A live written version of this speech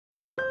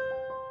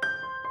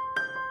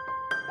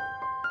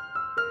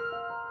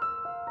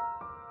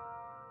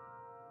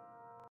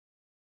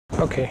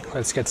Okay,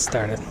 let's get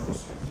started.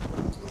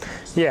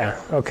 Yeah,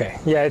 okay.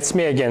 Yeah, it's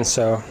me again,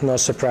 so no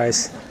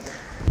surprise.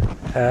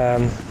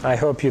 I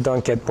hope you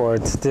don't get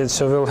bored.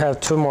 So we'll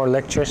have 2 more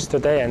lectures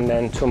today and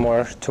then 2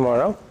 more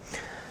tomorrow.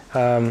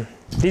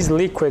 These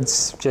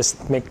liquids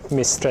just make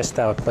me stressed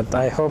out, but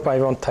I hope I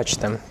won't touch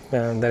them.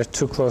 They're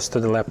too close to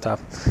the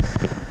laptop.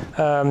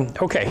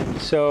 Okay,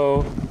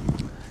 so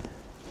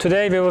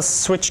today we will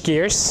switch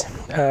gears.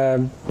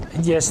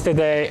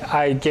 Yesterday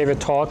I gave a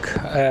talk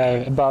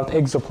about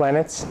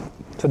exoplanets.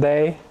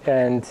 Today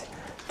and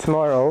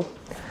tomorrow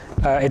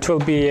it will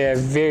be a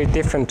very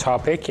different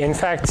topic. In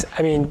fact,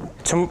 I mean,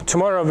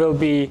 tomorrow will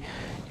be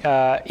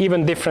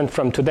even different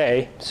from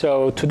today.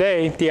 So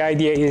today the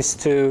idea is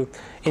to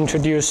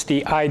introduce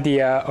the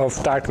idea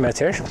of dark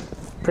matter,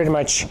 pretty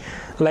much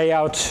lay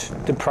out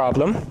the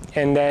problem,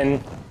 and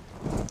then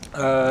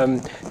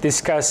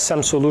discuss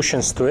some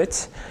solutions to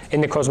it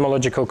in the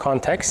cosmological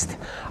context.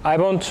 I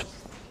won't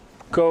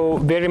go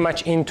very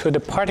much into the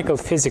particle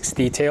physics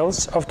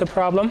details of the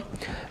problem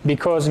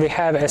because we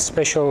have a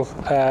special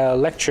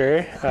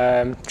lecturer,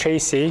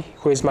 Tracy,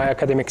 who is my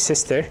academic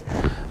sister.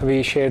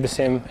 We share the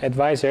same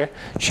advisor.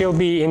 She'll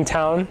be in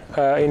town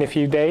in a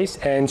few days,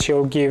 and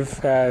she'll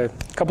give a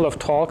couple of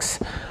talks,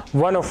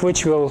 one of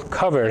which will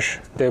cover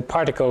the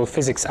particle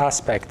physics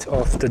aspect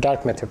of the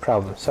dark matter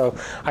problem. So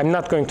I'm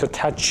not going to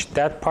touch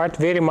that part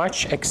very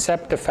much,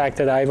 except the fact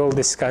that I will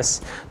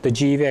discuss the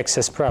GeV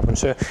access problem.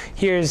 So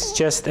here's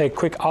just a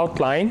quick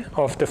outline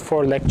of the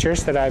 4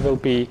 lectures that I will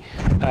be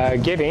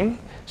giving.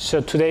 So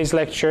today's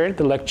lecture,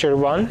 the lecture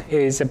 1,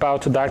 is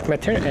about dark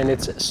matter and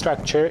its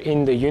structure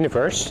in the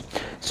universe.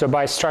 So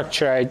by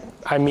structure,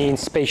 I mean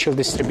spatial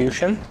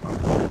distribution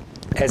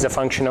as a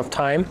function of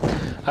time.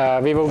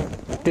 We will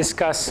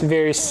discuss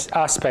various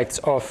aspects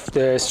of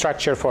the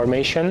structure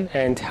formation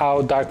and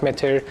how dark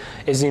matter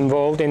is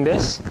involved in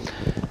this.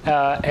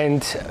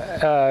 And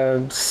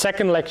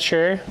second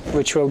lecture,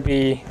 which will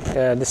be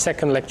the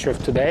second lecture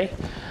of today,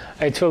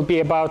 it will be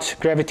about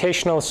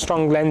gravitational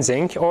strong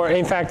lensing, or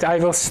in fact, I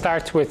will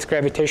start with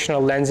gravitational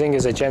lensing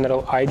as a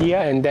general idea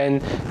and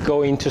then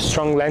go into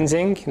strong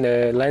lensing,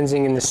 the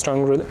lensing in the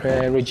strong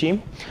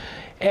regime.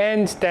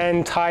 And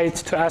then tied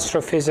to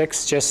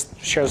astrophysics,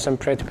 just show some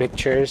pretty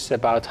pictures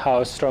about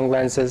how strong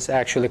lenses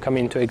actually come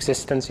into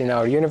existence in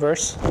our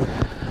universe.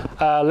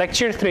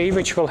 Lecture 3,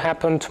 which will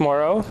happen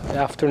tomorrow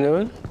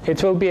afternoon,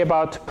 it will be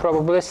about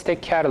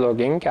probabilistic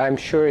cataloging. I'm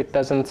sure it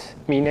doesn't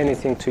mean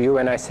anything to you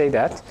when I say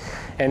that,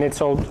 and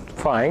it's all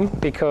fine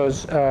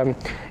because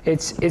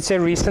it's a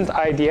recent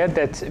idea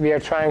that we are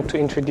trying to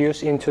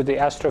introduce into the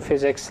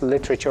astrophysics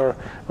literature, or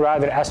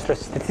rather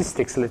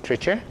astrostatistics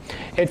literature.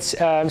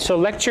 So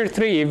lecture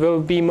 3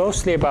 will be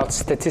mostly about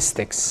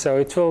statistics. So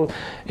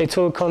it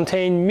will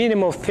contain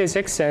minimal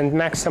physics and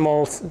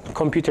maximal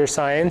computer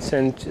science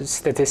and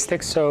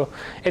statistics. So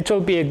it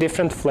will be a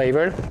different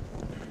flavor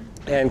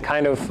and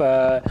kind of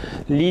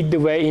lead the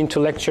way into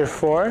lecture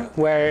 4,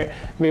 where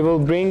we will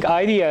bring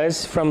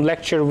ideas from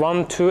lecture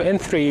 1, 2,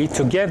 and 3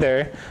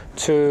 together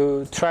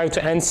to try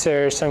to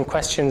answer some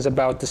questions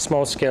about the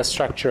small-scale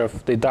structure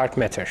of the dark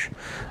matter.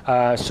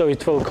 So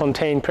it will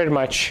contain pretty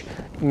much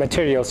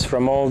materials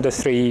from all the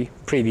 3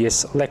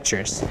 previous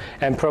lectures.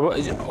 And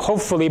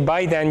hopefully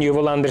by then you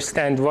will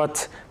understand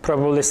what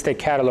probabilistic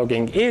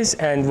cataloging is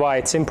and why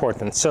it's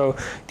important. So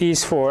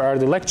these 4 are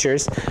the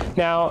lectures.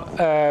 Now,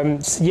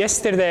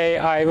 yesterday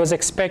I was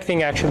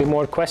expecting actually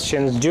more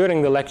questions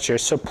during the lecture.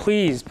 So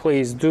please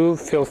do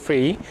feel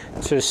free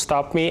to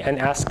stop me and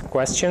ask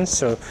questions.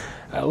 So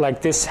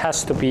like this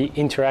has to be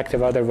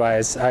interactive,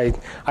 otherwise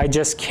I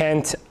just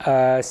can't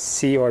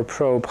see or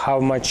probe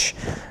how much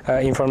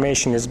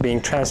information is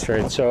being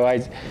transferred. So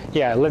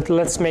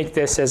let's make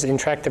this as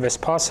interactive as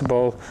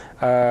possible,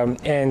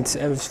 and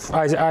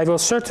I will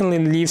certainly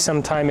leave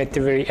some time at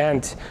the very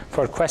end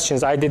for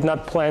questions. I did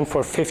not plan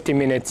for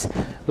 50-minute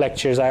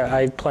lectures.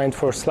 I planned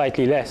for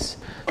slightly less.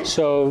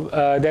 So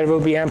there will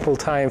be ample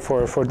time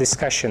for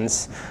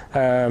discussions.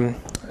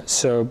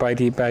 So by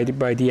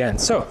the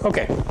end. So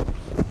okay.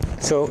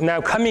 So now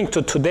coming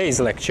to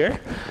today's lecture,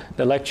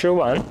 the lecture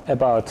 1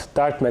 about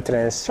dark matter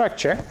and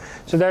structure.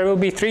 So there will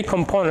be 3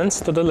 components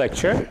to the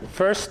lecture.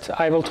 First,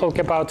 I will talk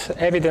about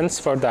evidence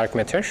for dark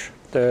matter,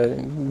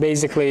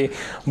 basically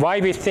why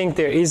we think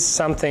there is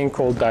something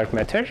called dark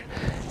matter.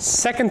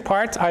 Second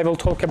part, I will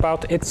talk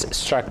about its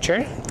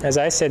structure. As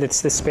I said,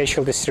 it's the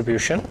spatial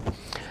distribution.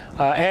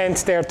 And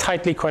they're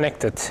tightly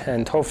connected,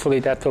 and hopefully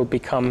that will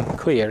become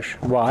clear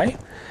why.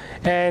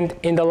 And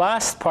in the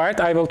last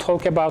part, I will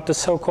talk about the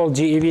so-called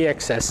GeV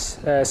access.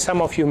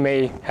 Some of you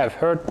may have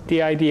heard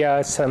the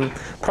idea.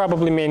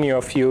 Probably many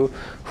of you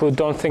who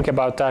don't think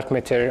about dark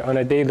matter on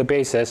a daily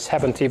basis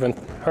haven't even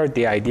heard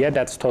the idea.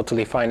 That's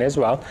totally fine as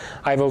well.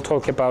 I will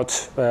talk about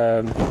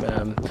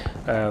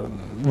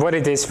what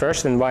it is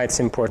first and why it's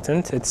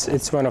important.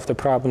 It's one of the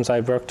problems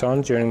I worked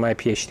on during my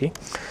PhD.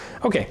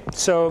 Okay,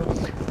 so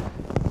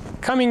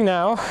Coming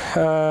now,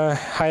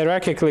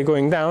 hierarchically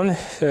going down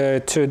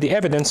to the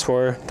evidence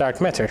for dark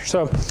matter.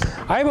 So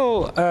I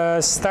will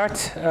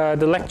start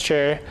the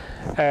lecture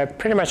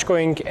pretty much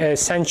going a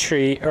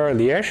century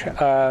earlier.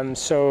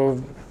 So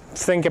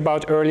think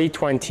about early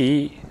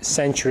 20th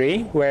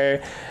century,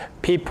 where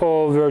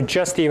people were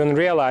just even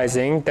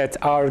realizing that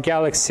our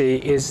galaxy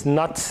is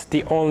not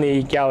the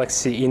only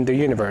galaxy in the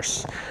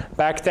universe.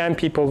 Back then,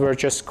 people were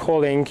just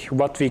calling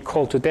what we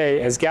call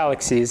today as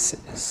galaxies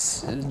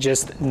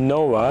just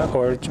nova,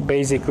 or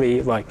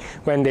basically like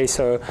when they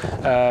saw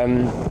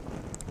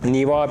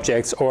new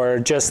objects, or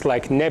just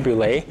like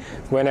nebulae,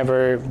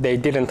 whenever they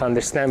didn't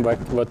understand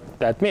what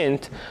that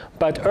meant.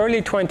 But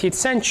early 20th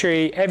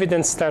century,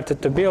 evidence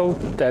started to build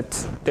that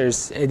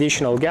there's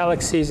additional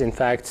galaxies, in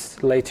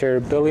fact,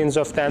 later billions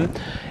of them.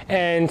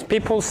 And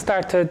people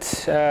started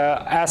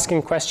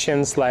asking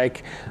questions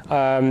like,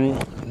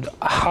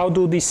 how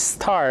do these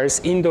stars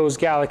in those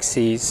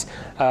galaxies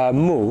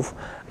move?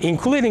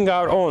 Including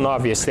our own,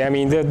 obviously. I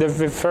mean,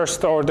 the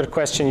first order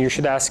question you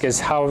should ask is,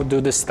 how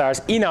do the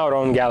stars in our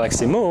own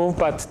galaxy move?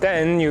 But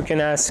then you can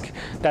ask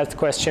that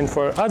question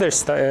for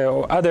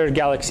other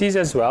galaxies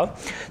as well.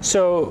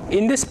 So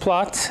in this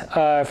plot,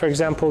 for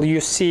example,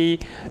 you see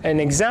an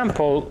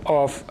example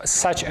of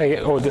such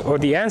a, or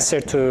the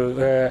answer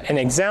to, an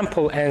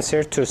example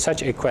answer to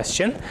such a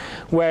question,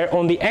 where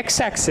on the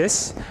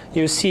x-axis,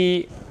 you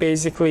see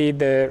basically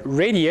the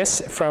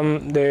radius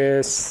from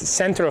the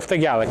center of the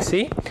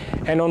galaxy,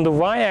 and on the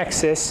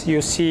y-axis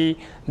you see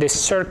the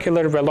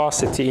circular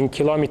velocity in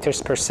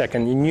kilometers per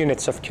second, in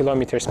units of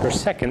kilometers per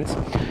second.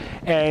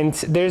 And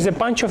there's a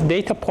bunch of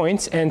data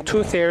points and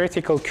two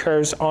theoretical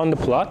curves on the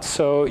plot.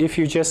 So if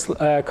you just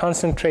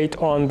concentrate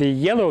on the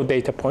yellow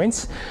data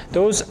points,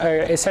 those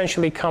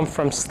essentially come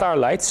from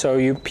starlight. So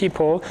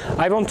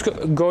I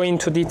won't go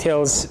into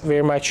details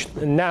very much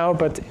now,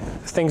 but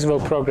things will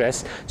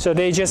progress. So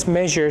they just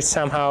measure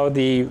somehow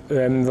the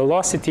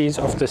velocities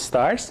of the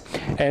stars,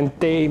 and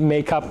they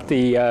make up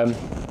the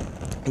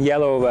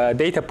yellow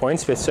data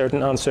points with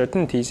certain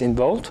uncertainties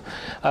involved.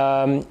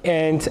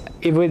 And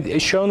it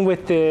was shown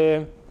with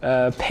the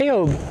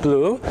pale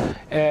blue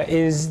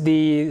is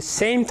the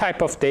same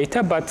type of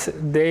data, but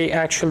they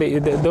actually,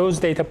 those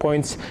data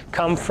points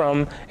come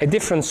from a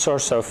different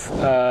source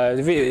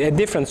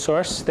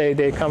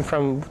They come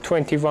from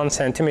 21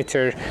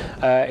 centimeter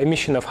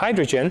emission of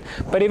hydrogen,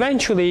 but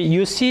eventually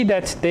you see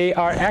that they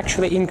are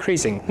actually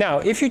increasing. Now,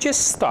 if you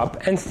just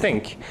stop and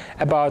think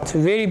about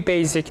very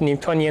basic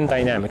Newtonian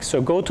dynamics,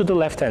 so go to the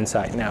left-hand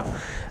side now.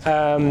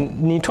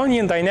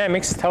 Newtonian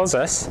dynamics tells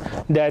us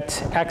that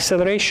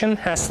acceleration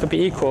has to be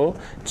equal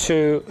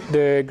to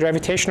the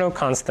gravitational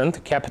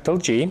constant, capital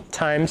G,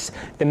 times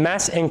the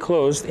mass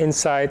enclosed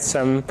inside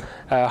some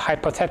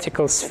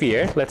hypothetical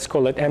sphere, let's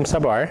call it m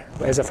sub r,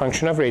 as a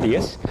function of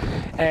radius,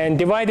 and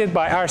divided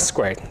by r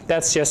squared.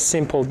 That's just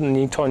simple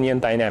Newtonian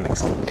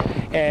dynamics.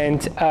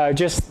 And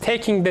just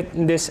taking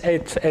this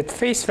at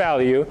face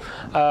value,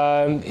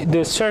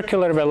 the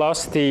circular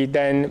velocity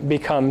then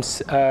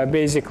becomes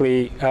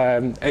basically,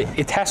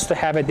 it has to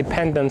have a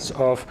dependence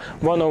of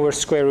 1 over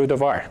square root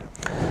of r.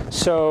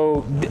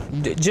 So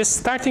just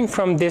starting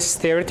from this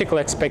theoretical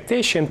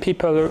expectation,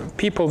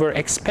 people were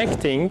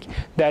expecting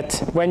that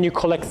when you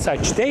collect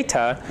such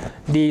data,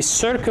 the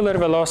circular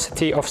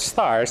velocity of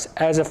stars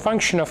as a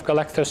function of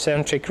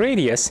galactocentric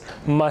radius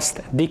must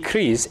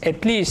decrease,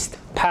 at least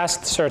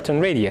past certain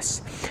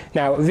radius.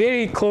 Now,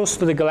 very close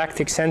to the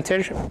galactic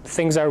center,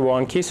 things are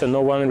wonky, so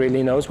no one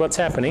really knows what's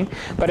happening.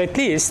 But at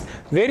least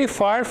very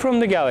far from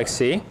the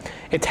galaxy,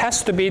 it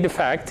has to be the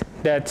fact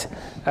that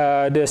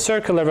the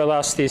circular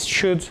velocities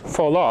should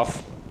fall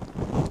off.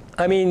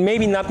 I mean,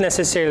 maybe not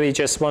necessarily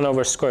just 1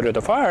 over square root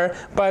of r,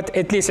 but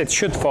at least it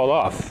should fall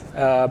off.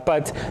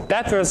 But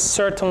that was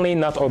certainly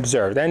not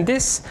observed. And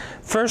this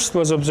first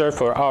was observed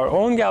for our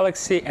own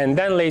galaxy, and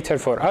then later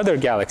for other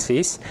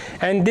galaxies.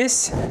 And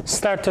this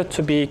started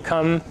to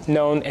become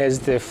known as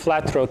the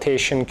flat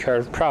rotation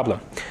curve problem.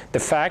 The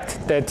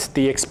fact that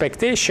the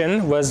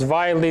expectation was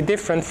wildly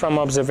different from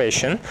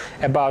observation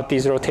about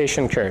these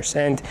rotation curves.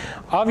 And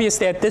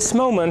obviously at this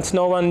moment,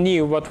 no one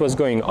knew what was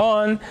going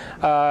on.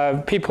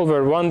 People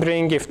were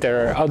wondering if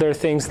there are other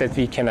things that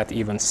we cannot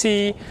even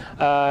see.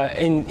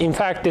 In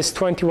fact, this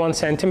 21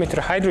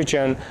 centimeter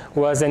hydrogen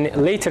was a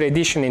later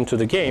addition into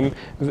the game.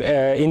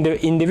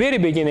 In the very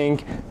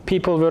beginning,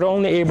 people were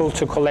only able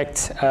to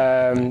collect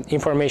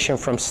information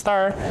from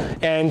star,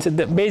 and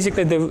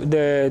basically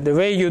the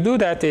way you do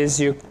that is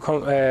you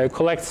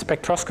collect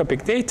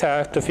spectroscopic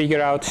data to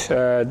figure out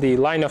the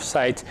line of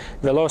sight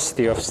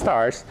velocity of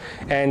stars,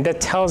 and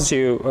that tells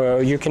you,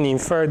 you can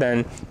infer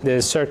then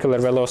the circular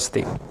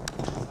velocity.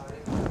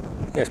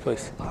 Yes,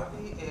 please. Are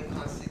we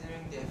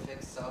considering the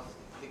effects of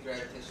the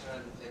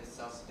gravitational effects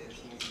of the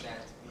things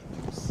that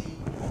we do see?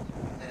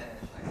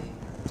 I mean,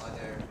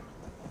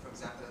 for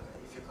example,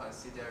 if you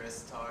consider a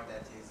star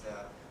that is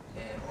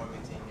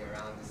orbiting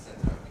around the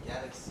center of the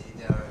galaxy,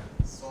 there are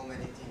so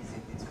many things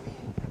in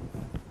between.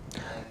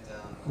 And,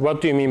 what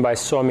do you mean by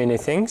so many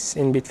things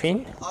in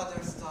between?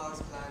 Other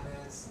stars,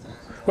 planets.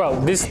 Well,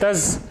 this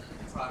does.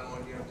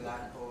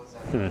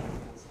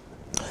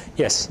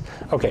 Yes.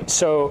 Okay.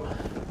 So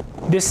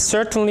this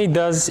certainly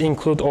does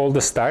include all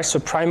the stars. So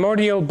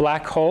primordial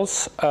black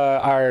holes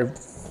are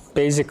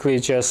basically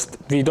just,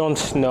 we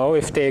don't know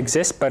if they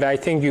exist, but I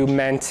think you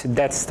meant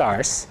dead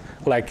stars,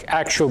 like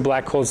actual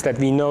black holes that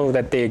we know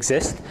that they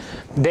exist.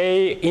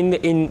 They,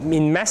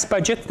 in mass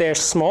budget, they're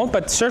small,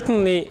 but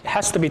certainly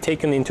has to be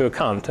taken into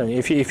account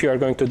if you are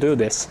going to do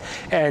this.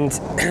 And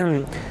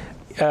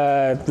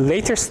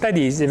later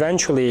studies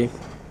eventually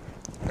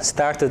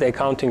started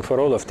accounting for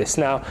all of this.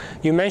 Now,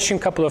 you mentioned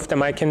a couple of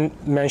them. I can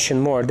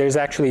mention more. There's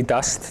actually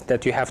dust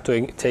that you have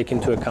to take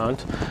into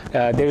account.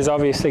 There's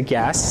obviously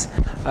gas,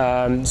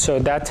 so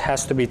that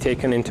has to be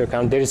taken into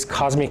account. There's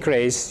cosmic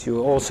rays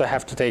you also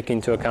have to take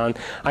into account.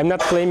 I'm not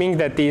claiming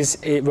that these,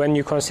 when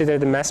you consider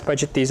the mass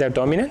budget, these are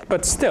dominant,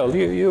 but still,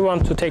 you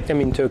want to take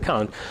them into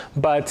account.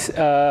 But,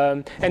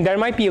 and there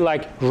might be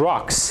like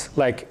rocks,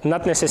 like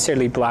not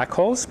necessarily black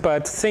holes,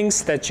 but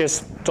things that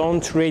just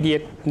don't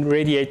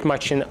radiate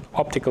much in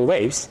optical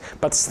waves,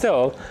 but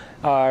still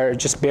are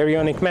just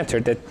baryonic matter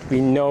that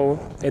we know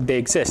that they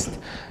exist.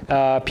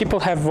 People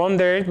have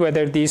wondered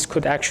whether these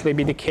could actually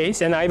be the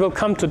case, and I will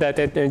come to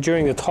that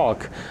during the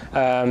talk.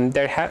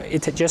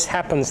 It just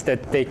happens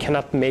that they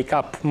cannot make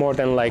up more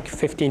than like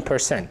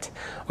 15%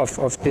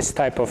 of this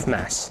type of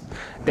mass.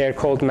 They're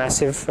called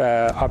massive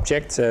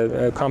objects,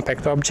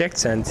 compact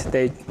objects, and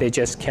they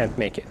just can't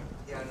make it.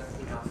 They are not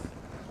enough.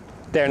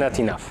 They're not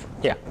enough,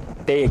 yeah.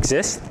 They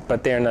exist,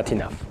 but they're not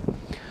enough.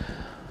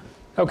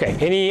 Okay,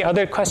 any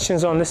other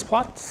questions on this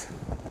plot?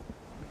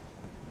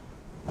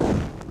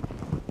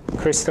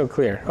 Crystal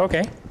clear,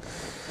 okay.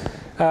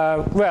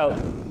 Well,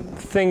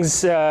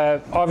 things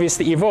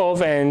obviously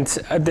evolve, and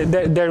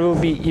there will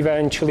be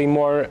eventually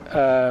more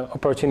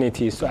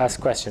opportunities to ask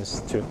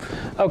questions too.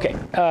 Okay,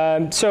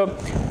 so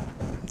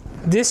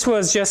this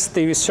was just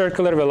the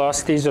circular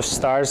velocities of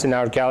stars in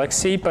our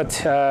galaxy,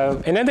 but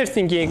another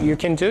thing you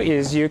can do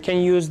is you can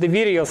use the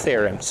virial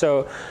theorem.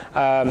 So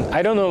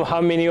I don't know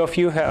how many of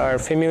you are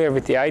familiar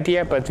with the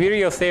idea, but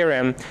virial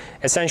theorem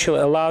essentially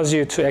allows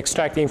you to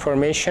extract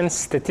information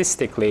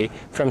statistically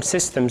from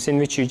systems in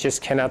which you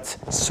just cannot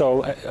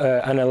solve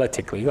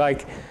analytically.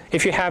 Like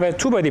if you have a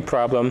two-body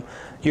problem,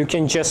 you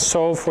can just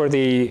solve for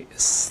the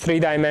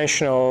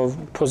three-dimensional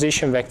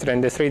position vector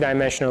and the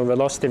three-dimensional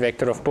velocity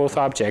vector of both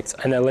objects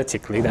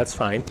analytically. That's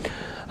fine.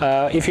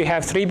 If you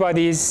have three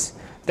bodies,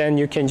 then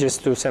you can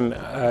just do some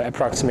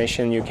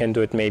approximation. You can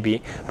do it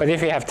maybe. But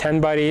if you have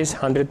 10 bodies,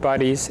 100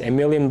 bodies,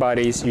 1,000,000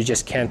 bodies, you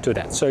just can't do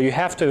that. So you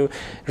have to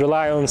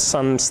rely on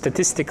some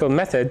statistical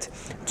method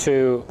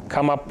to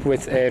come up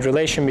with a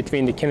relation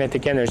between the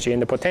kinetic energy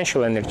and the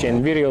potential energy.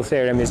 And virial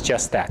theorem is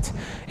just that.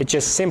 It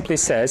just simply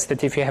says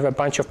that if you have a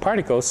bunch of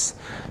particles,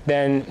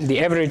 then the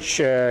average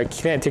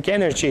kinetic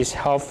energy is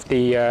half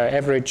the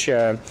average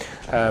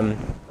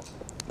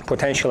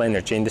potential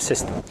energy in the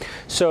system.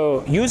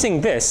 So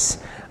using this,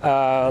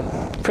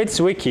 Fritz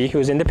Zwicky,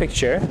 who's in the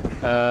picture,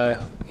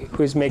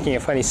 who's making a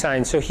funny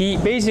sign, so he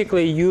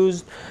basically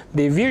used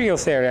the virial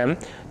theorem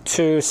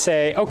to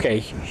say, okay,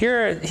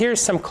 here's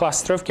some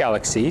cluster of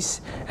galaxies,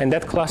 and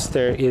that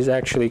cluster is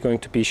actually going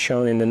to be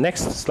shown in the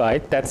next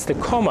slide. That's the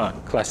coma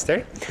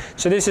cluster.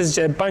 So this is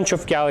a bunch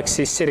of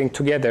galaxies sitting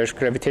together,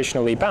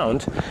 gravitationally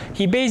bound.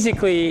 He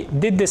basically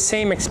did the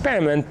same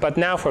experiment, but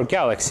now for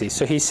galaxies.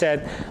 So he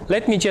said,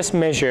 let me just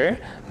measure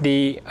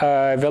the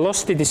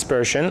velocity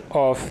dispersion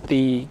of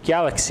the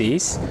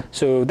galaxies.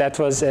 So that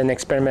was an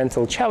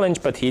experimental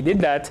challenge, but he did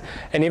that.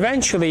 And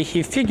eventually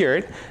he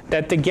figured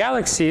that the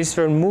galaxies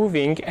were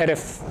moving at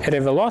a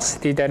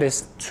velocity that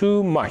is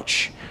too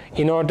much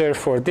in order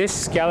for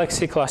this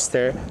galaxy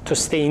cluster to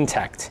stay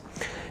intact.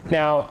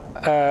 Now,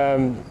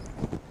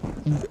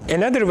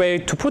 another way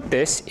to put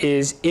this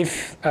is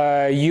if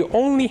you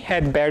only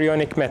had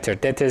baryonic matter,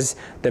 that is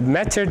the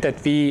matter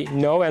that we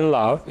know and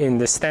love in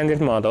the standard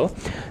model,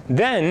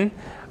 then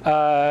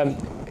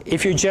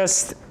if you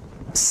just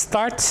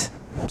start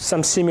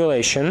some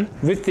simulation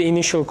with the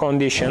initial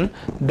condition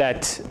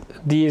that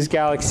these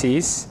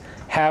galaxies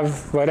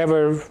have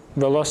whatever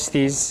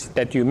velocities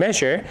that you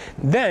measure,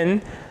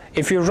 then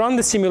if you run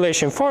the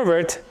simulation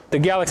forward, the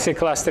galaxy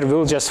cluster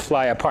will just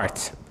fly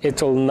apart.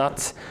 It will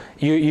not,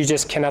 you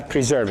just cannot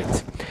preserve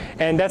it.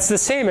 And that's the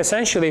same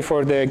essentially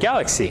for the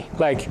galaxy.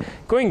 Like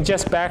going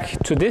just back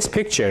to this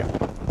picture,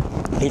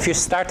 if you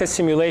start a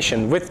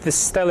simulation with the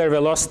stellar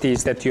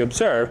velocities that you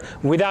observe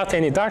without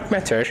any dark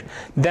matter,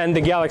 then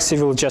the galaxy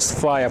will just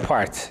fly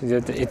apart.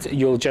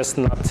 You'll just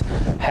not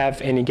have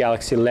any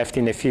galaxy left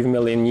in a few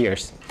million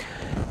years.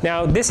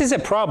 Now, this is a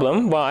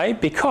problem. Why?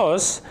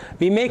 Because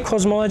we make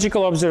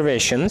cosmological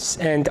observations,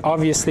 and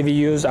obviously we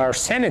use our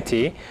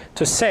sanity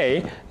to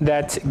say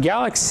that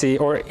galaxy,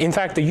 or in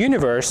fact the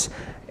universe,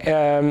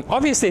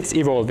 obviously it's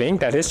evolving,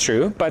 that is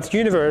true, but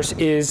universe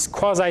is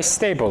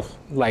quasi-stable.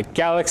 Like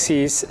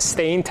galaxies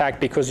stay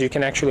intact because you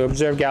can actually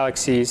observe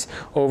galaxies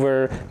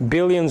over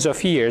billions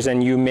of years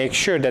and you make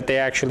sure that they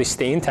actually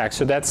stay intact.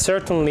 So that's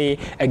certainly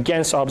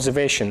against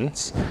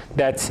observations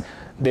that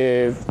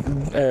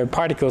the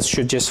particles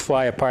should just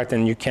fly apart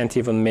and you can't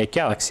even make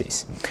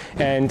galaxies.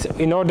 And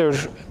in order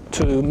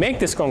to make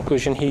this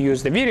conclusion, he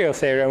used the video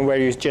theorem where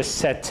you just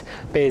set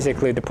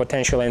basically the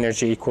potential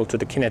energy equal to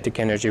the kinetic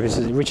energy,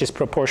 which is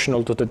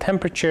proportional to the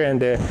temperature and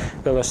the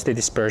velocity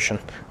dispersion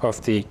of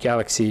the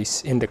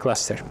galaxies in the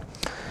cluster.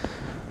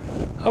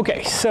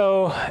 Okay,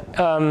 so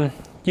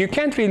you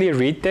can't really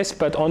read this,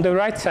 but on the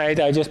right side,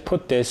 I just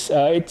put this.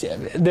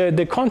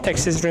 The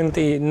context is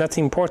really not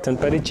important,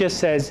 but it just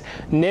says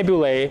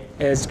nebulae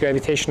as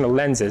gravitational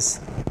lenses.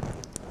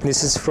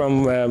 This is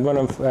from one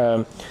of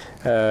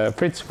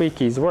Fritz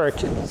Zwickie's work,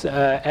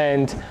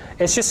 and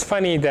it's just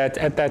funny that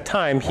at that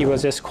time he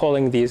was just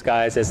calling these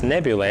guys as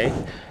nebulae,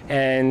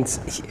 and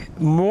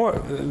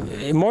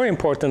more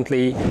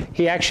importantly,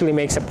 he actually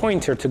makes a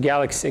pointer to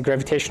galaxy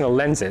gravitational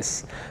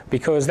lenses,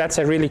 because that's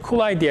a really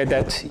cool idea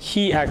that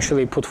he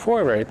actually put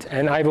forward,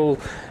 and I will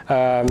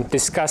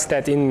discuss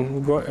that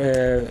in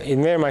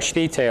very much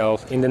detail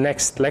in the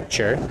next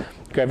lecture.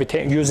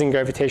 Using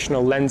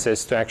gravitational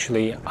lenses to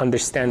actually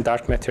understand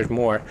dark matter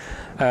more.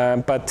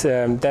 But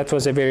that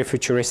was a very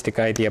futuristic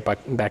idea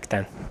back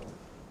then.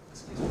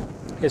 Excuse me.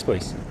 Yes,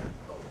 please.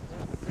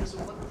 There's a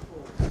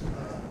wonderful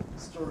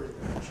story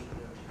that I should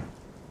know.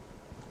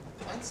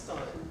 Einstein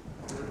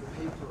wrote a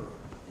paper,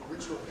 the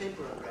original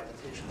paper on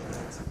gravitational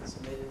lenses,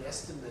 made an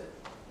estimate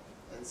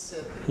and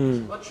said that it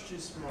was much too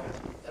small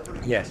to be ever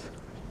used. Yes.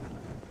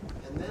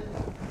 And then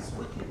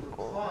Zwicky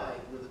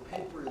replied with a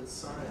paper in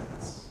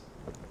Science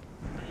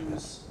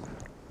whose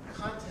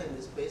content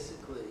is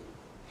basically,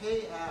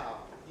 hey Al,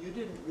 you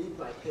didn't read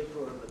my paper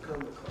on the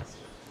coma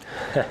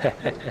cluster.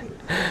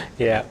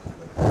 Yeah.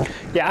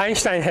 Yeah,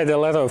 Einstein had a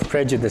lot of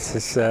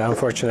prejudices,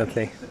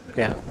 unfortunately.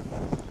 Yeah.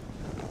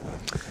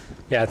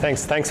 Yeah,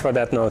 thanks for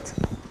that note.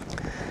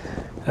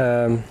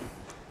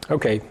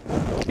 Okay.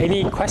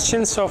 Any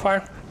questions so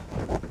far?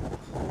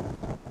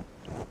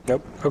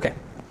 Nope. Okay.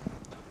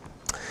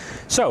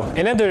 So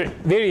another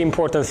very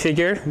important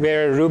figure,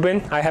 Vera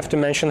Rubin. I have to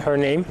mention her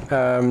name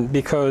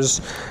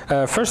because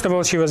first of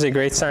all, she was a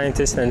great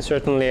scientist and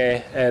certainly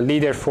a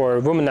leader for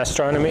women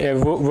astronomy,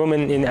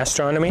 women in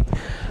astronomy.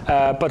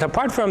 But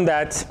apart from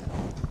that,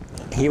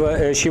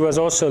 she was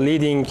also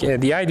leading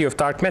the idea of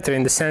dark matter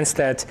in the sense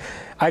that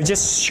I've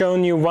just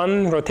shown you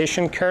one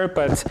rotation curve,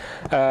 but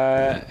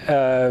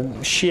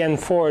she and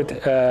Ford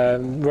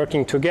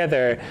working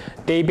together,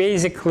 they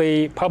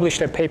basically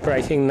published a paper,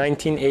 I think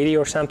 1980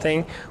 or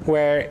something,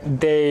 where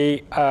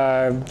they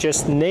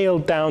just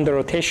nailed down the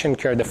rotation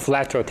curve, the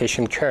flat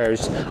rotation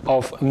curves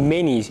of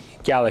many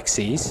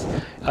galaxies.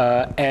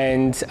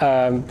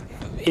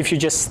 If you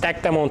just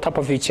stack them on top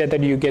of each other,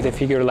 you get a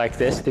figure like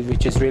this,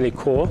 which is really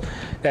cool.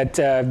 That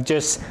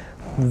just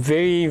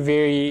very,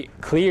 very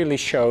clearly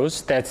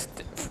shows that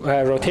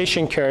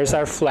rotation curves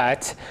are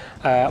flat,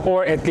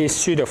 or at least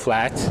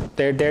pseudo-flat.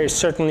 They're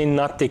certainly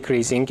not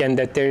decreasing, and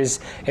that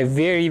there's a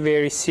very,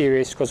 very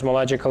serious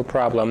cosmological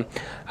problem,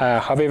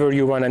 however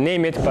you want to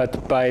name it,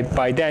 but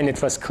by then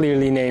it was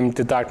clearly named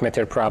the dark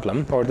matter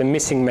problem, or the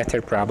missing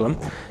matter problem,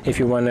 if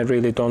you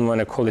really don't want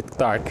to call it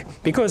dark,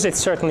 because it's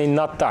certainly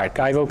not dark.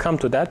 I will come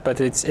to that,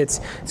 but it's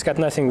got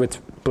nothing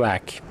with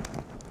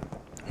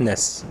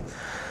blackness.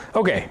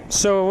 Okay,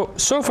 so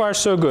far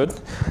so good,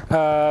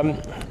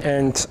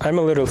 and I'm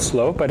a little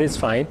slow, but it's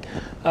fine.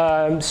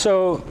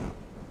 So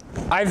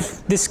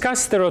I've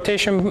discussed the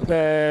rotation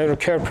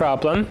curve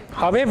problem.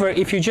 However,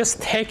 if you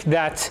just take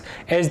that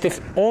as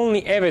the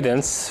only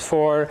evidence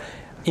for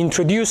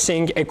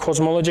introducing a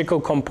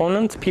cosmological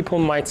component, people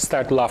might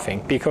start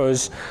laughing,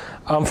 because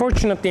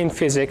unfortunately in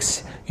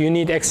physics, you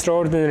need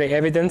extraordinary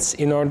evidence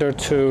in order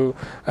to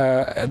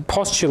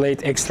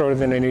postulate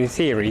extraordinary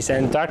theories,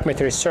 and dark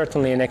matter is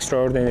certainly an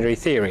extraordinary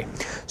theory.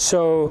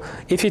 So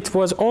if it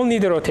was only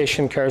the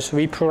rotation curves,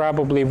 we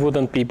probably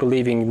wouldn't be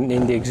believing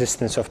in the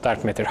existence of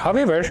dark matter.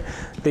 However,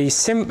 the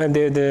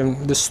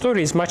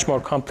story is much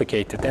more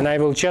complicated, and I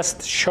will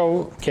just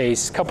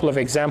showcase a couple of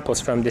examples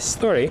from this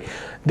story.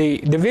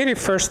 The very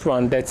first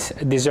one that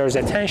deserves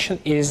attention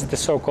is the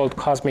so-called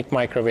cosmic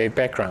microwave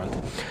background.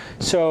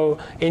 So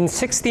in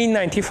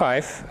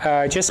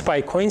 1695, just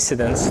by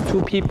coincidence,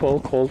 two people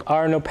called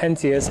Arno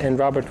Penzias and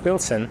Robert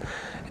Wilson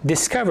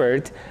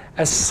discovered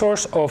a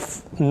source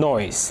of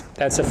noise.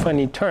 That's a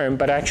funny term,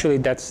 but actually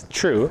that's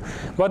true.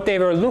 What they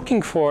were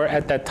looking for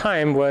at that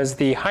time was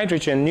the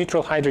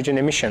neutral hydrogen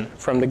emission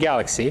from the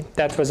galaxy.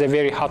 That was a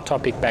very hot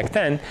topic back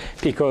then,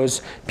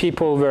 because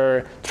people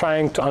were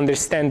trying to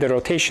understand the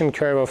rotation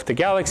curve of the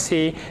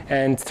galaxy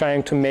and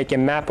trying to make a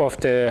map of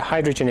the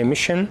hydrogen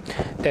emission.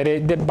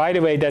 By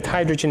the way, that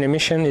hydrogen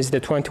emission is the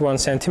 21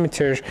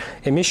 centimeter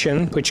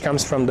emission, which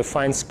comes from the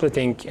fine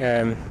splitting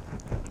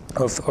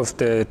of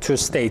the two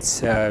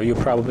states, you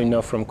probably know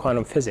from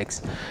quantum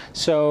physics.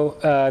 So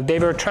they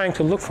were trying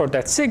to look for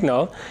that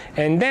signal,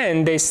 and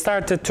then they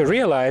started to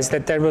realize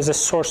that there was a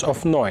source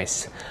of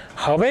noise.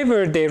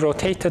 However, they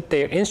rotated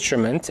their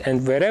instrument,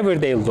 and wherever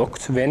they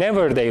looked,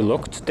 whenever they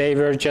looked, they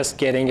were just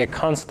getting a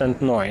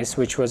constant noise,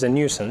 which was a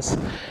nuisance.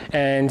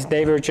 And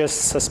they were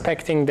just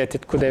suspecting that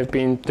it could have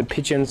been the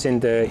pigeons in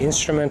the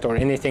instrument or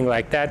anything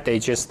like that. They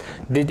just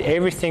did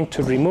everything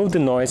to remove the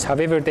noise.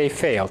 However, they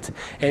failed.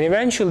 And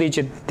eventually,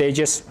 they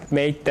just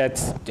made that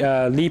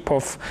leap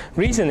of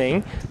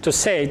reasoning to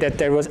say that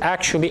there was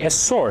actually a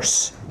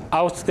source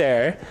out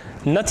there,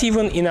 not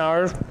even in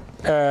our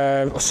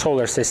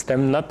solar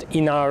system, not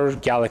in our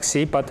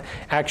galaxy, but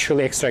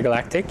actually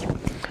extragalactic.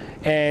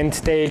 And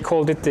they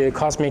called it the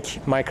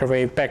cosmic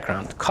microwave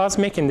background.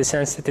 Cosmic in the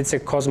sense that it's a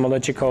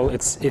cosmological,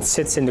 it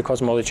sits in the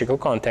cosmological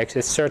context.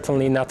 It's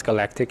certainly not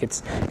galactic,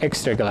 it's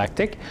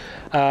extragalactic.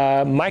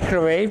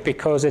 Microwave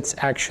because it's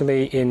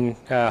actually in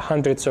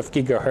hundreds of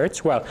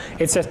gigahertz. Well,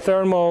 it's a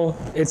thermal,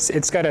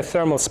 it's got a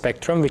thermal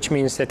spectrum, which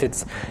means that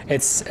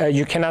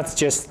you cannot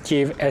just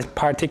give a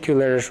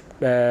particular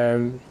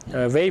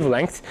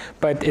wavelength,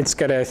 but it's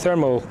got a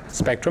thermal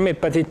spectrum,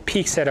 but it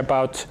peaks at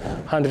about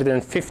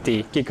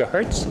 150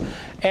 gigahertz.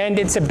 And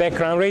it's a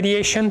background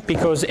radiation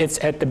because it's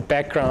at the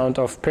background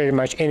of pretty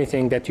much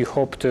anything that you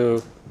hope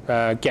to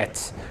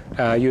get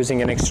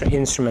using an extra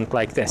instrument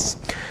like this.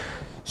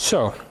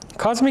 So,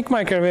 cosmic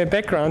microwave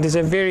background is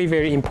a very,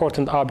 very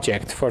important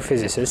object for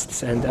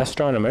physicists and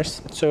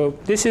astronomers. So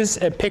this is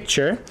a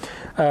picture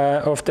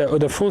of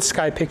the full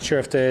sky picture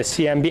of the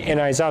CMB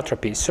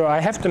anisotropy. So I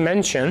have to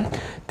mention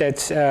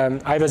that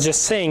I was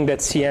just saying that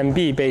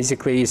CMB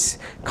basically is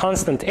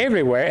constant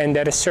everywhere, and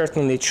that is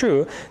certainly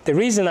true. The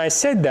reason I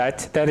said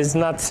that is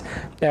not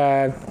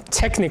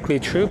technically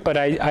true, but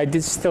I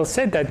did still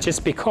say that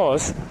just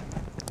because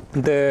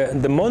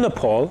the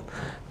monopole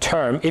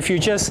term, if you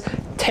just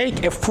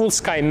take a full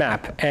sky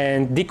map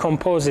and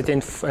decompose it in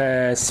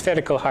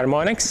spherical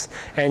harmonics,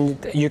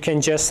 and you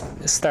can just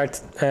start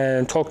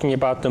talking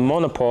about the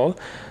monopole,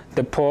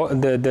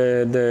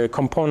 the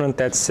component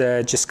that's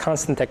just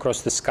constant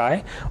across the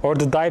sky, or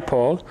the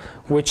dipole,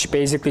 which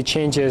basically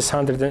changes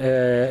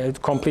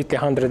completely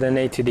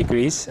 180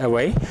 degrees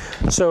away.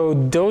 So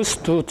those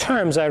two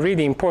terms are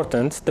really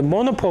important. The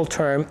monopole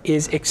term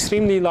is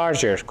extremely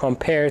larger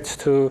compared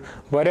to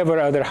whatever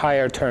other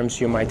higher terms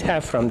you might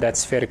have from that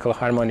spherical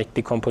harmonic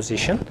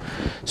decomposition.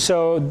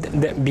 So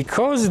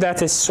because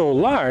that is so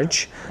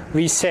large,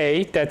 we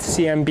say that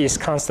CMB is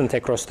constant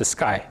across the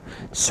sky.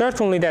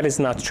 Certainly that is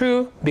not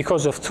true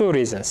because of two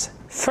reasons.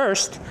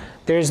 First,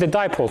 there is the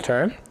dipole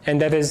term,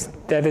 and that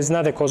is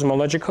not a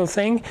cosmological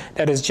thing.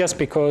 That is just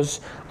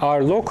because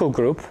our local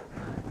group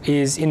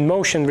is in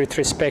motion with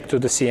respect to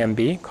the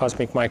CMB,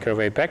 cosmic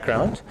microwave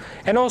background,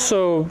 and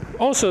also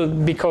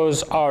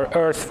because our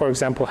Earth, for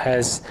example,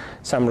 has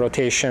some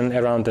rotation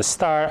around the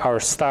star. Our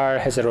star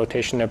has a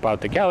rotation about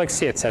the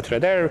galaxy, etc.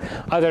 There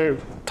are other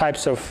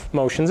types of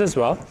motions as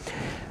well.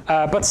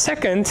 But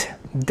second,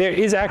 there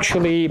is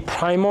actually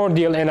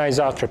primordial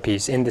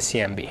anisotropies in the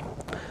CMB,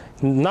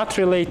 not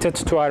related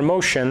to our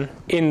motion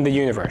in the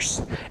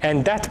universe.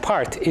 And that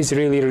part is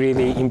really,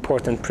 really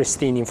important,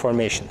 pristine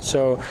information.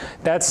 So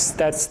that's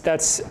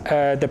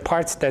the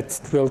part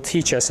that will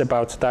teach us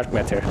about dark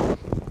matter.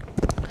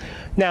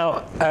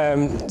 Now,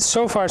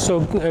 so far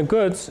so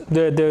good.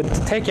 The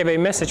takeaway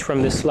message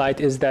from this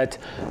slide is that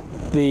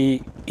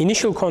the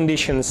initial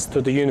conditions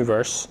to the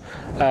universe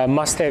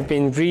must have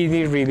been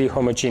really, really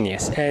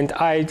homogeneous. And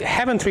I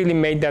haven't really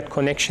made that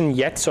connection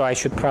yet, so I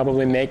should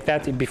probably make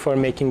that before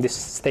making this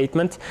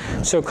statement.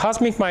 So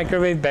cosmic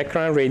microwave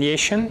background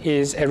radiation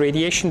is a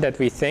radiation that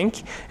we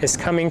think is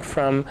coming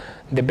from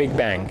the Big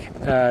Bang,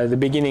 the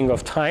beginning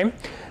of time.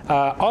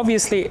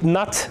 Obviously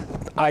not,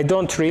 I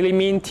don't really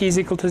mean t is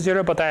equal to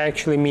 0, but I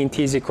actually mean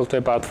t is equal to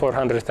about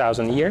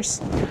 400,000 years.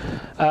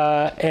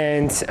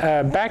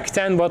 Back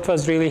then what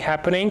was really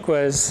happening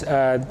was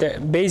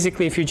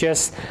basically if you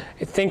just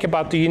think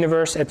about the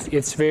universe at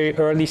its very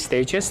early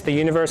stages, the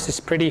universe is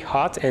pretty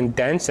hot and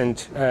dense and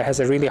has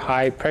a really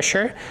high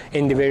pressure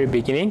in the very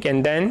beginning.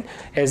 And then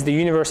as the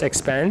universe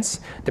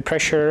expands, the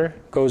pressure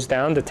goes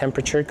down, the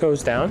temperature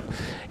goes down.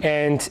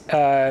 And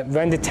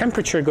when the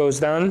temperature goes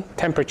down,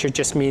 temperature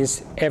just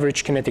means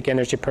average kinetic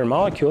energy per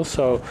molecule.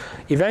 So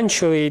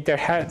eventually there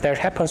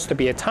happens to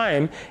be a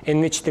time in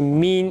which the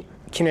mean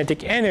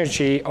kinetic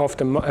energy of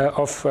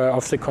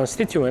the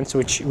constituents,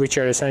 which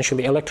are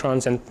essentially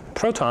electrons and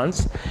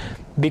protons,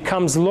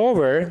 becomes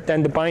lower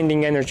than the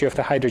binding energy of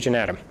the hydrogen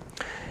atom.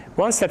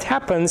 Once that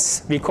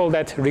happens, we call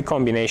that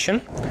recombination.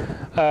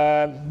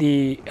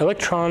 The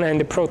electron and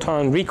the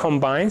proton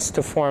recombines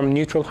to form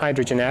neutral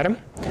hydrogen atom.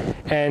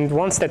 And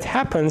once that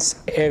happens,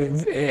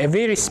 a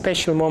very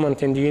special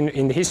moment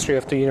in the history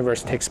of the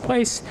universe takes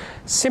place,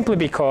 simply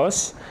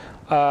because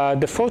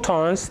the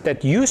photons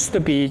that used to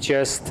be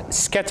just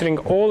scattering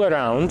all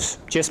around,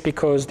 just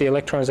because the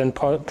electrons and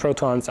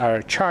protons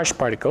are charged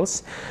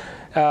particles,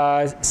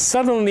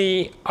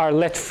 suddenly are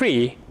let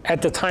free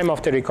at the time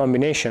of the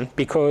recombination,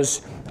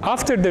 because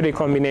after the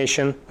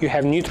recombination you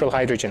have neutral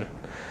hydrogen.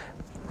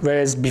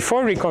 whereas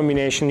before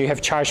recombination you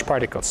have charged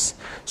particles.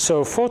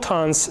 So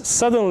photons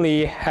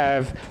suddenly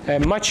have a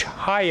much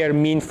higher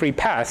mean free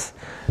path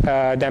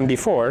than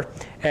before,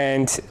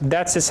 and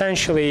that's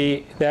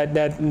essentially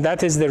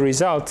that is the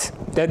result.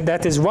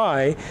 That is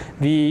why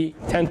we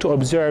tend to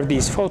observe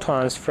these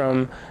photons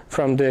from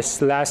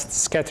this last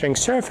scattering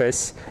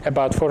surface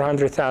about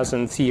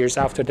 400,000 years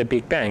after the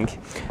Big Bang,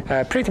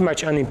 pretty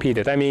much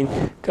unimpeded. I mean,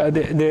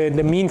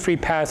 the mean free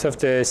path of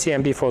the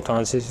CMB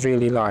photons is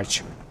really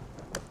large.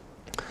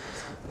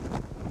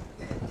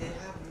 They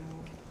have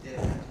removed the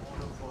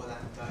monopole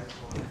and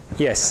dipole.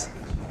 Yes.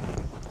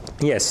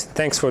 Yes,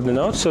 thanks for the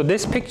note. So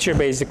this picture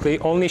basically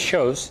only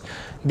shows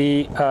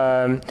the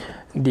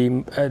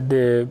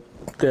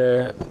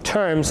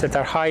terms that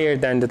are higher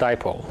than the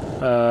dipole.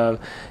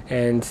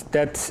 And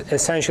that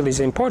essentially is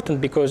important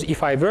because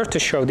if I were to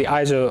show the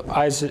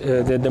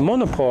the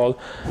monopole,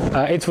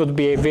 it would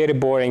be a very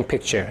boring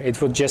picture. It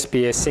would just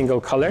be a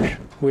single color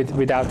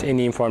without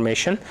any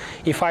information.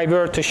 If I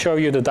were to show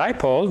you the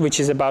dipole, which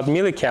is about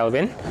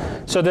millikelvin,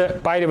 so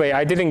by the way,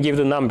 I didn't give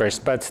the numbers,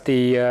 but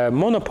the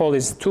monopole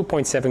is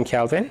 2.7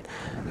 Kelvin.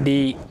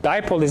 The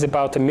dipole is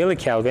about a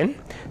millikelvin.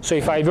 So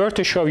if I were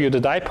to show you the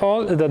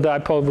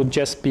dipole would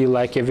just be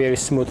like a very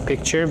smooth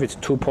picture with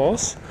two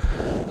poles.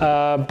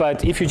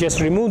 But if you just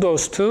remove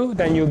those two,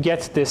 then you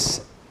get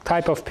this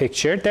type of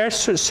picture. There are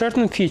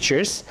certain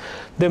features.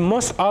 The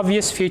most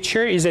obvious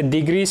feature is a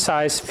degree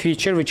size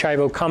feature, which I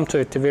will come to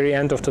at the very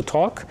end of the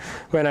talk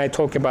when I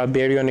talk about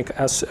baryonic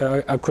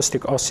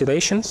acoustic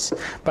oscillations.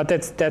 But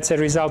that's a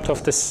result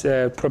of this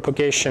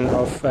propagation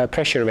of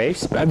pressure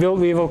waves.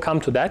 We will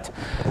come to that.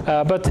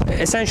 But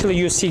essentially,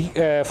 you see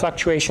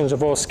fluctuations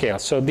of all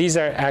scales. So these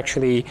are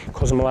actually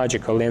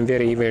cosmological and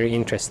very, very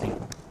interesting.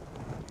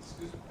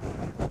 Excuse me.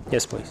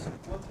 Yes, please.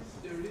 What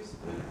if there is a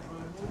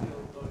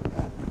primordial dipole?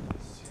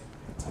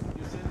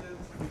 You said that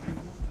we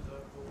removed the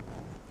dipole.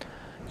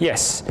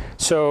 Yes.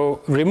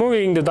 So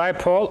removing the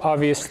dipole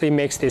obviously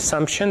makes the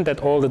assumption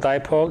that all the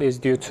dipole is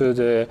due to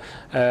the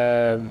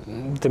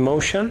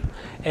motion,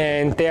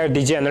 and they are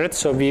degenerate.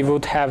 So we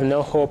would have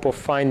no hope of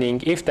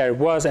finding if there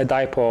was a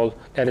dipole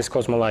that is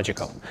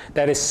cosmological.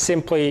 That is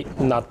simply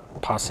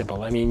not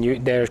possible. I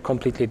mean, they're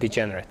completely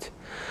degenerate.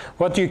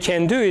 What you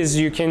can do is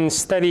you can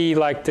study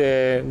like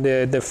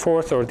the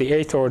fourth or the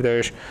eighth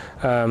order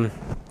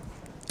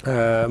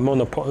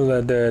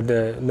monopole,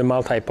 the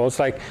multipoles,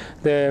 like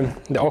the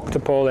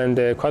octopole and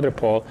the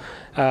quadrupole.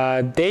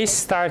 They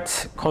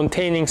start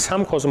containing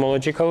some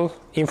cosmological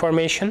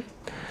information.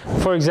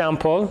 For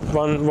example,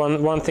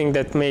 one thing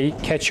that may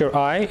catch your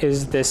eye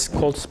is this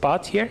cold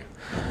spot here.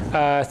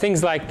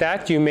 Things like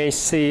that, you may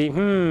see,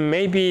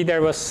 maybe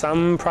there was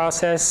some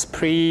process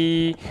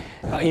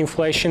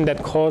pre-inflation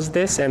that caused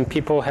this, and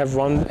people have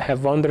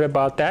wondered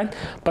about that.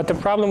 But the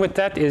problem with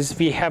that is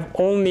we have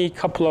only a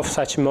couple of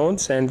such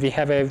modes, and we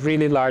have a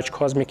really large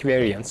cosmic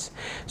variance.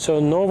 So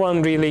no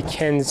one really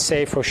can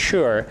say for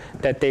sure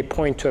that they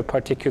point to a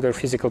particular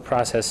physical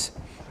process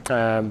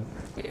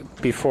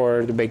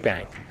before the Big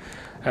Bang.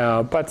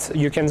 But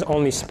you can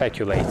only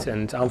speculate,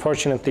 and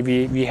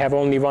unfortunately we have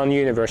only one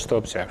universe to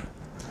observe.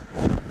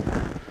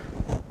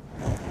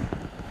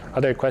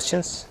 Other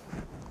questions?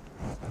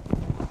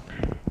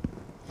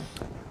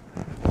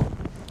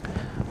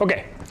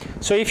 Okay,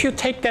 so if you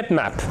take that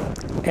map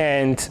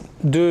and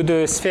do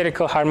the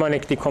spherical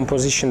harmonic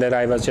decomposition that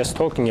I was just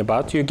talking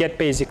about, you get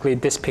basically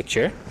this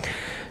picture.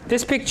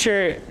 This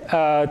picture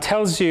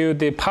tells you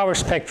the power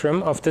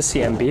spectrum of the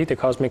CMB, the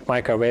cosmic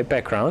microwave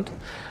background.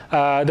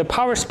 The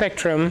power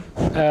spectrum,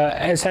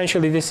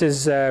 essentially this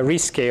is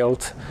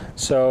rescaled,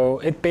 so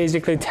it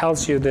basically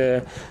tells you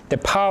the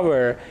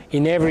power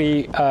in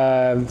every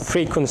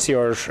frequency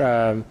or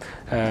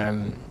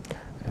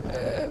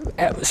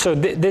so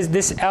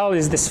this L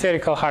is the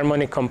spherical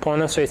harmonic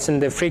component, so it's in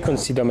the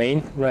frequency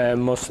domain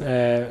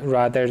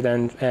rather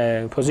than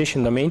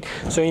position domain.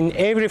 So in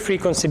every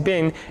frequency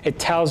bin, it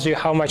tells you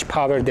how much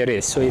power there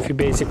is. So if you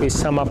basically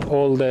sum up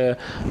all the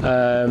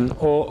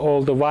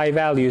Y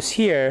values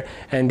here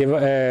and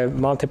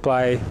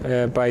multiply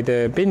by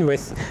the bin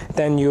width,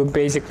 then you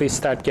basically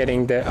start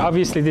getting the,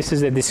 obviously this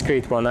is a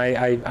discrete one,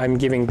 I'm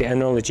giving the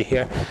analogy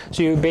here.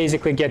 So you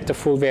basically get the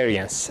full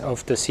variance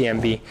of the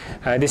CMB.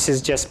 This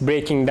is just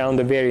breaking down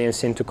the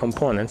variance into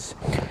components.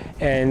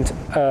 And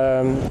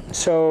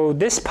so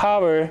this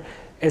power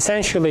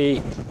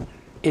essentially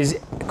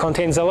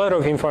contains a lot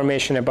of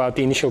information about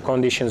the initial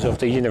conditions of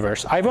the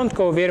universe. I won't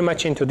go very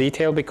much into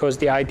detail because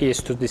the idea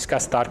is to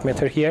discuss dark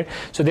matter here.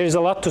 So there's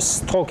a lot to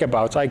talk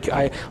about. Like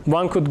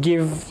one could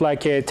give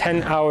like a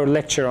 10-hour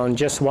lecture on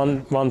just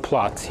one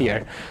plot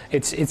here.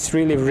 It's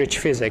really rich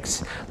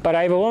physics. But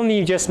I will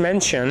only just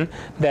mention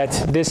that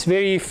this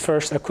very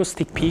first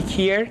acoustic peak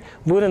here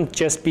wouldn't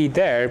just be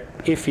there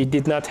if we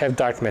did not have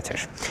dark matter.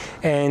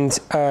 And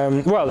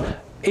well,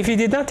 if you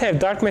did not have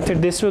dark matter,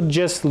 this would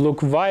just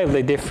look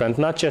wildly different,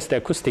 not just the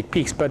acoustic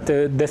peaks, but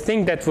the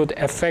thing that would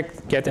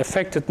get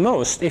affected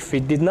most if we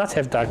did not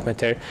have dark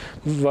matter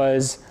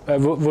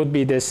would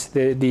be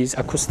these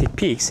acoustic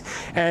peaks.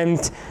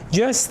 And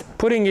just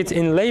putting it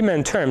in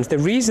layman terms, the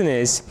reason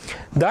is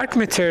dark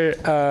matter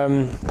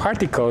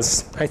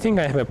particles, I think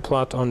I have a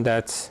plot on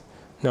that.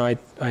 No,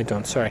 I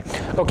don't, sorry.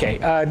 Okay,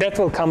 that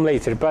will come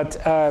later, but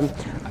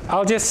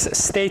I'll just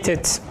state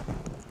it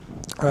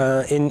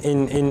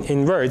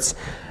in words.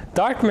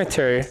 Dark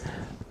matter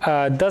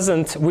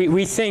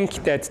we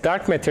think that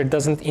dark matter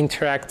doesn't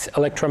interact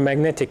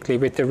electromagnetically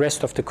with the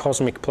rest of the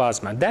cosmic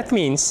plasma. That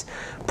means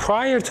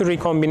prior to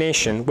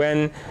recombination,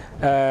 when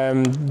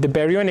the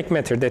baryonic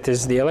matter, that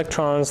is the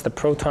electrons, the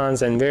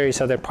protons, and various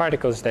other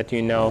particles that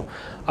you know,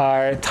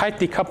 are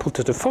tightly coupled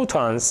to the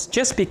photons,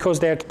 just because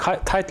they're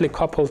tightly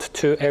coupled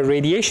to a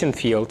radiation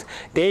field,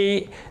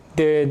 the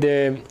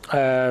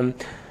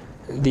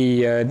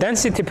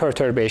density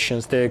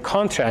perturbations,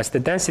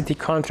 the density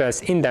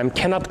contrast in them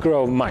cannot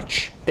grow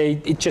much.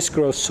 It just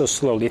grows so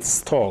slowly, it's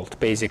stalled,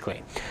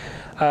 basically.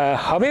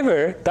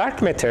 However,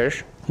 dark matter,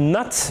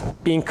 not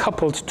being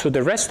coupled to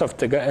the rest of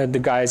the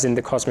guys in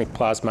the cosmic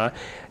plasma,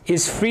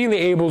 is freely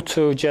able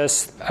to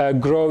just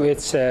grow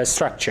its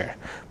structure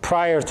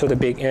prior to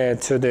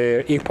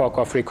the epoch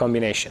of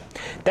recombination.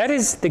 That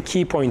is the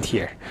key point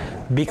here.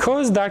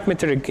 Because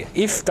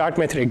if dark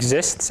matter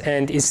exists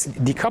and is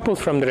decoupled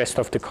from the rest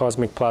of the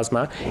cosmic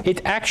plasma,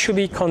 it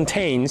actually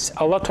contains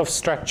a lot of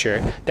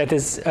structure that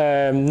is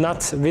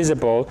not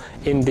visible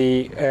in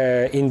the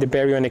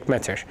baryonic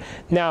matter.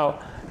 Now,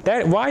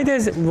 why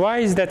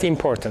is that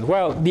important?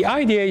 Well, the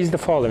idea is the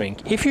following.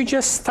 If you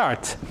just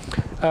start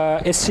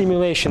a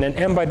simulation, an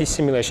n-body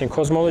simulation,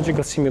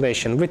 cosmological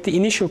simulation, with the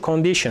initial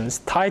conditions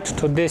tied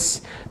to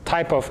this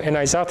type of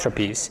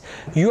anisotropies,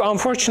 you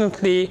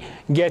unfortunately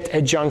get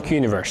a junk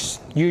universe.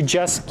 You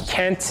just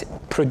can't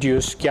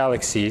produce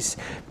galaxies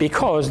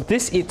because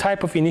this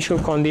type of initial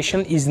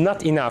condition is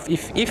not enough.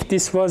 If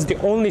this was the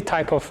only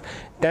type of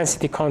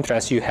density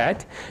contrast you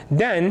had,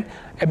 then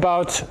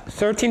about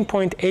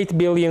 13.8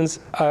 billion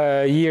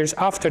years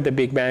after the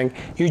Big Bang,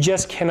 you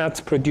just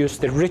cannot produce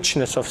the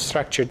richness of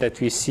structure that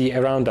we see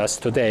around us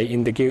today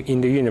in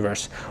the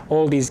universe.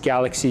 All these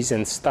galaxies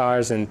and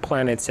stars and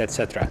planets,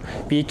 etc.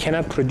 We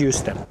cannot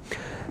produce them.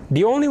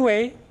 The only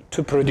way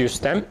to produce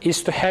them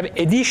is to have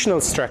additional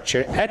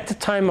structure at the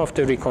time of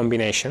the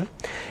recombination.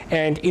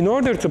 And in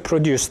order to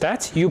produce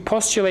that, you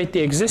postulate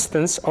the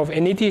existence of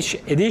an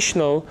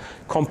additional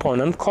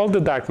component called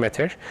the dark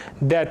matter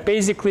that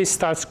basically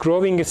starts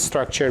growing its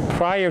structure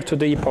prior to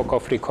the epoch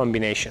of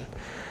recombination.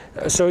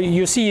 So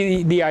you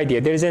see the idea.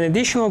 There is an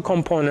additional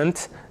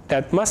component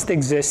that must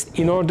exist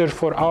in order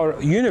for our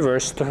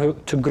universe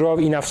to grow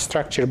enough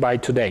structure by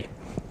today.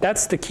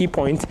 That's the key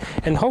point,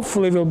 and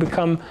hopefully will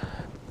become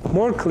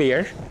more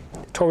clear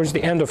towards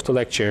the end of the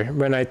lecture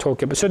when I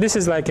talk about. So this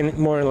is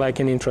more like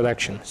an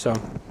introduction. So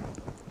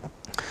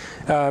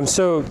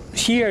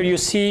here you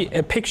see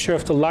a picture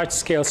of the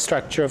large-scale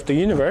structure of the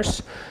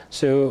universe.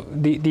 So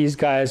these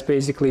guys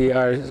basically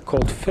are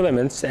called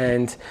filaments,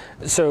 and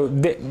so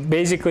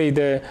basically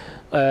the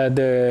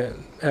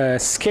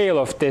scale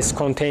of this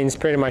contains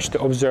pretty much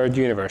the observed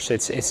universe.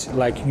 It's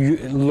like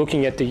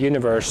looking at the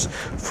universe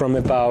from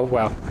above.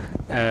 Well.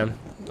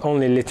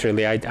 Only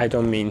literally, I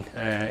don't mean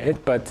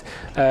it, but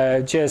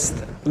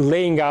just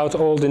laying out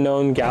all the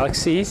known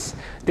galaxies.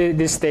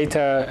 This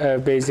data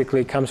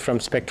basically comes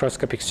from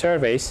spectroscopic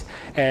surveys,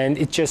 and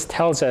it just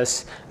tells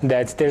us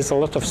that there's a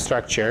lot of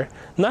structure,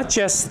 not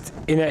just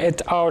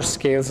at our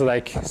scales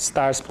like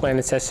stars,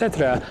 planets,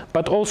 etc.,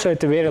 but also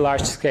at the very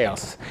large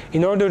scales.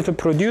 In order to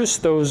produce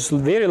those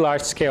very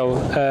large scale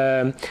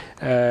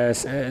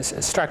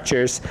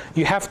structures,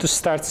 you have to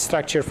start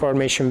structure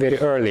formation very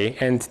early,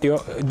 and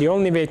the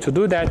only way to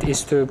do that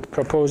is to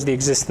propose the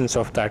existence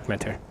of dark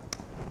matter.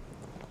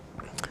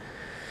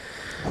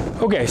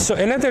 Okay, so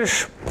another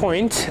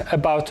point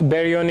about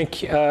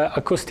baryonic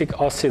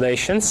acoustic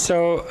oscillations.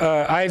 So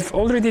I've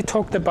already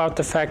talked about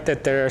the fact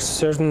that there are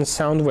certain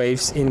sound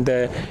waves in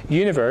the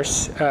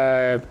universe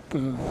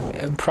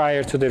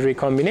prior to the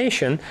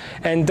recombination,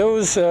 and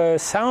those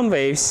sound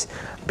waves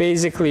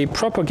basically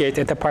propagate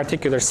at a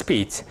particular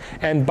speed.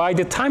 And by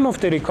the time of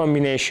the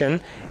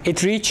recombination,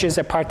 it reaches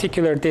a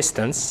particular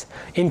distance.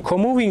 In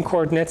comoving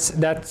coordinates,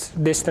 that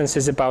distance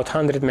is about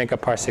 100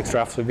 megaparsecs,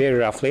 roughly, very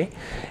roughly.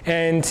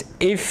 And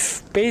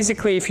if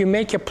you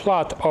make a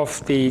plot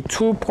of the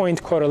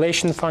two-point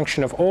correlation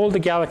function of all the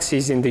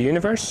galaxies in the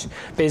universe,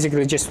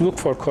 basically just look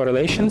for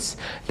correlations,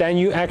 then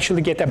you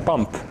actually get a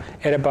bump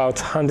at about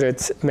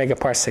 100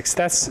 megaparsecs.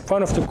 That's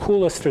one of the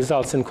coolest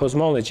results in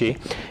cosmology.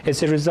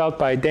 It's a result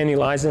by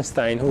Daniel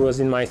Eisenstein, who was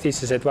in my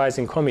thesis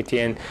advising committee,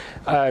 and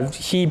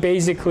he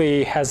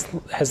basically has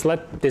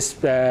led this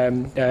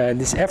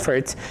this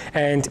effort,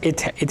 and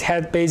it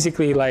had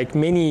basically like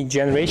many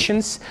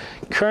generations.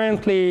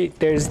 Currently,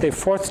 there's the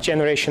 4th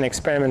generation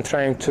experiment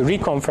trying to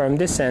reconfirm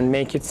this and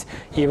make it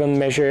even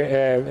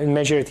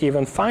measure it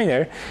even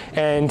finer.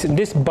 And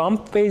this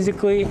bump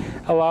basically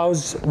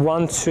allows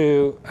one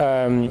to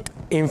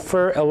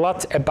infer a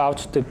lot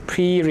about the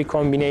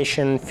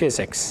pre-recombination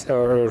physics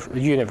or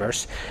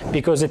universe,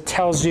 because it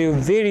tells you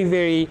very,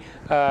 very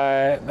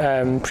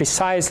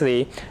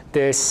precisely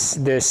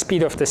the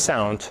speed of the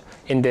sound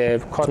in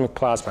the cosmic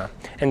plasma.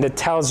 And it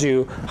tells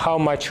you how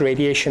much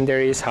radiation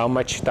there is, how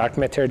much dark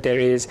matter there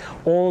is,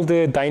 all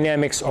the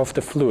dynamics of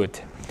the fluid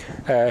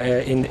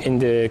in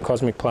the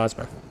cosmic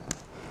plasma.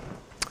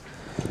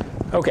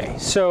 Okay,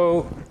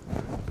 so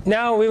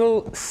now we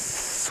will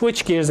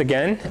switch gears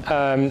again.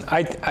 I'm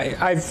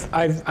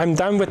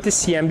done with the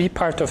CMB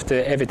part of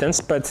the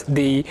evidence, but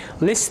the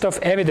list of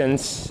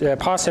evidence,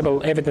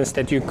 possible evidence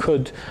that you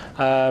could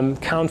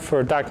count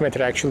for dark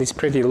matter actually is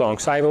pretty long.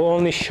 So I will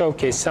only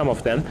showcase some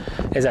of them,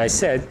 as I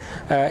said.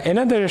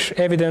 Another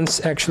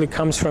evidence actually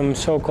comes from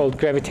so-called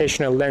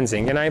gravitational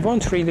lensing, and I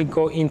won't really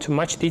go into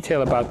much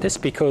detail about this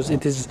because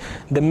it is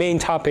the main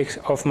topic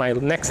of my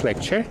next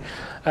lecture.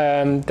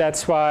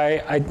 That's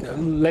why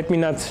let me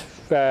not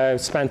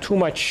spend too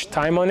much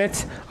time on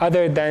it,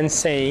 other than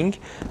saying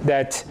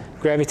that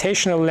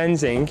gravitational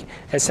lensing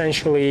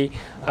essentially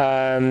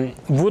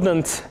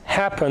wouldn't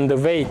happen the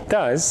way it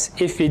does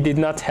if we did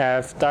not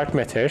have dark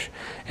matter.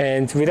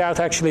 And without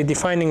actually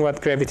defining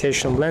what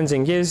gravitational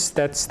lensing is,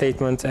 that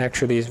statement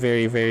actually is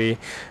very, very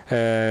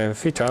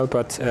futile,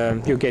 but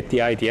you get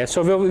the idea.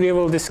 So we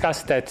will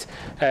discuss that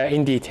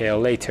in detail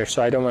later,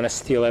 so I don't want to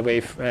steal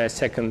away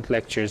second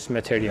lecture's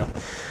material.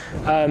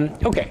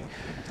 Okay,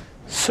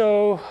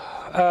 so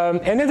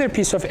another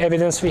piece of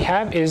evidence we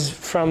have is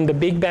from the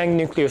Big Bang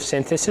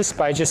nucleosynthesis.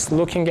 By just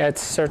looking at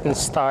certain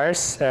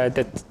stars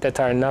that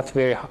are not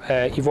very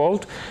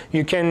evolved,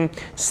 you can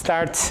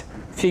start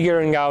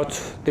figuring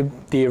out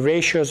the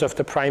ratios of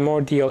the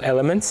primordial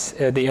elements,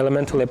 the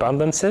elemental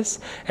abundances,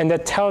 and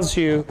that tells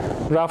you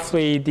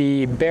roughly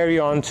the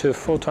baryon to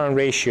photon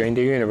ratio in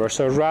the universe,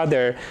 or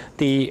rather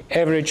the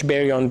average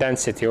baryon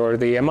density, or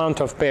the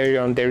amount of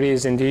baryon there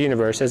is in the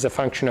universe as a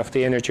function of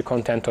the energy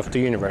content of the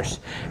universe.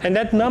 And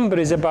that number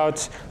is about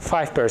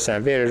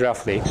 5%, very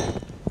roughly.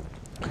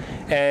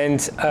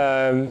 And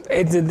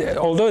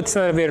although it's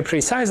not a very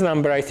precise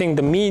number, I think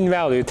the mean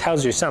value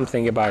tells you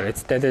something about it.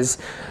 That is,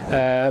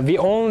 we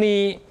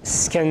only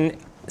can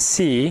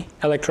see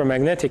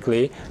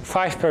electromagnetically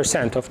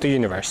 5% of the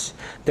universe.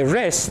 The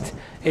rest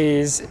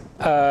is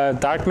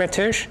dark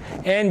matter,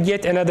 and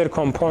yet another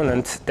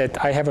component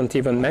that I haven't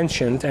even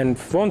mentioned and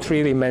won't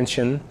really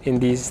mention in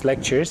these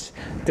lectures,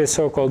 the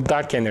so-called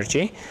dark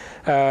energy.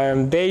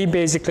 They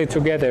basically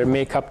together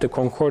make up the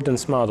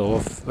concordance model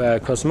of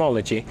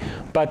cosmology.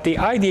 But the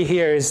idea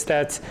here is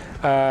that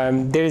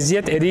there is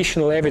yet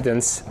additional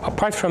evidence,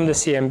 apart from the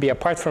CMB,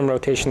 apart from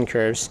rotation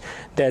curves,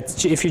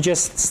 that if you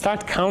just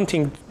start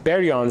counting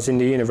baryons in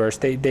the universe,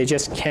 they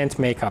just can't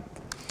make up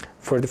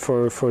for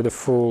the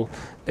full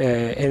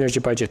energy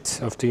budget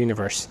of the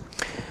universe.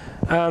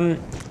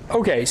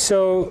 Okay,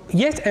 so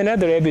yet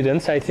another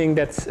evidence I think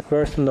that's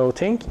worth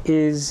noting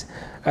is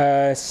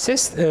are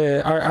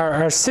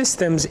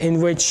systems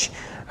in which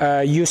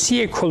you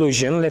see a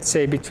collision, let's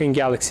say between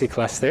galaxy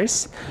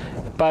clusters,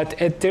 but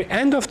at the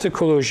end of the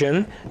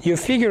collision, you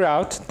figure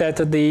out that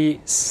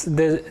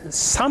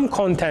some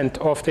content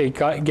of the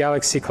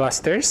galaxy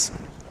clusters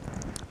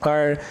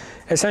are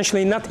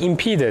essentially not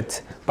impeded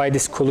by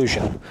this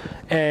collision.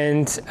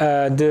 And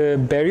the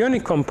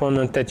baryonic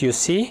component that you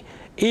see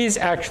is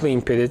actually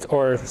impeded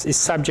or is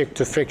subject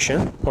to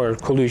friction or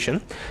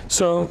collision.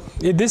 So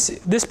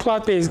this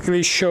plot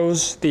basically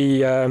shows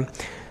the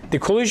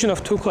collision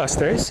of two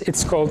clusters.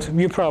 It's called,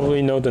 you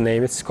probably know the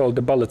name, it's called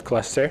the bullet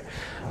cluster.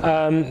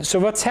 So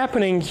what's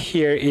happening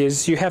here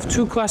is you have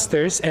two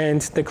clusters,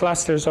 and the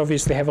clusters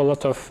obviously have a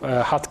lot of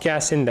hot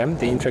gas in them,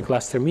 the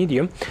intracluster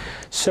medium.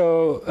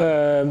 So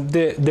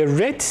the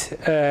red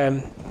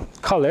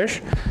color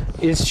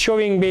is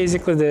showing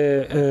basically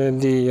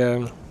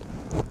the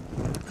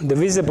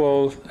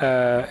visible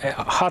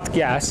hot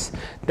gas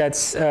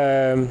that's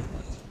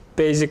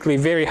basically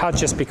very hot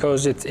just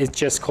because it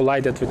just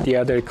collided with the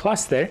other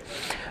cluster.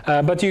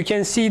 But you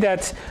can see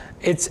that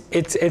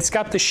it's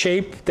got the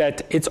shape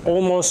that it's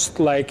almost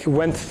like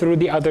went through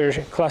the other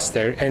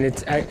cluster, and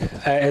it's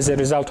as a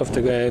result of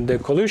the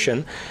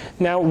collision.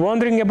 Now,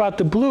 wondering about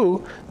the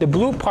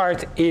blue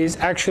part is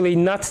actually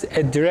not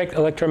a direct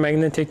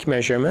electromagnetic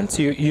measurement.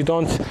 You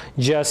don't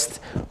just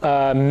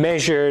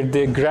measure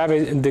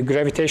the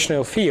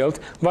gravitational field.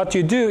 What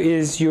you do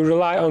is you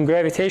rely on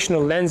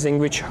gravitational lensing,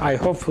 which I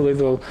hopefully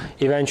will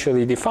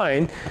eventually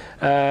define.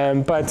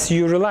 But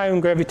you rely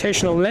on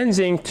gravitational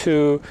lensing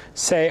to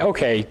say,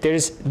 okay,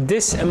 there's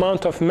this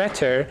amount of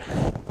matter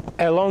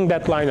along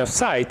that line of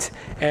sight,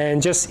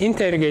 and just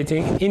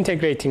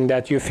integrating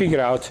that, you figure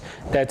out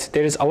that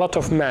there is a lot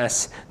of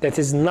mass that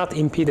is not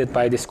impeded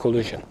by this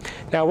collision.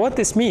 Now, what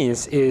this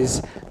means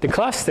is the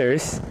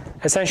clusters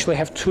essentially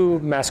have two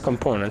mass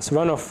components,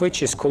 one of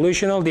which is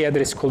collisional, the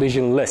other is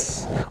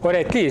collisionless, or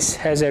at least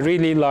has a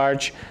really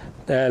large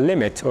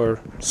limit or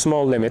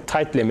small limit,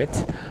 tight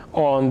limit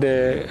on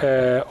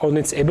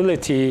its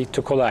ability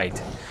to collide.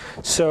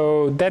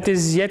 So that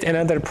is yet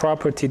another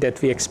property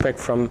that we expect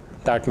from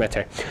dark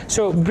matter.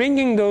 So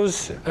bringing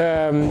those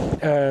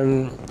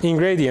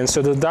ingredients,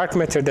 so the dark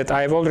matter that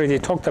I've already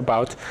talked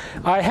about,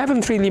 I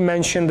haven't really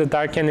mentioned the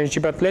dark energy,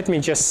 but let me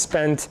just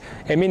spend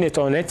a minute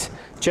on it,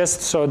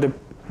 just so the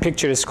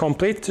picture is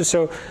complete.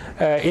 So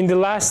in the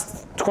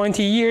last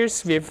 20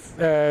 years,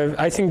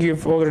 I think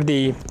you've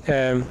already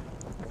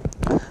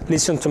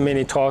listened to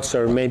many talks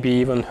or maybe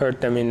even heard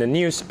them in the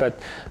news, but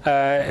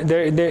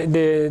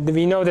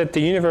we know that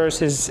the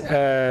universe is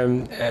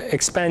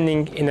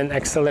expanding in an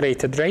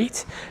accelerated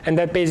rate, and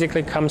that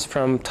basically comes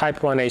from type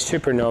 1a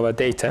supernova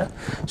data.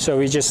 So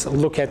we just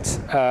look at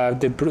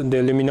the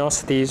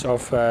luminosities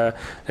of,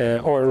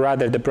 or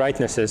rather the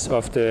brightnesses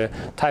of the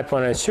type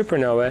 1a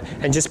supernova,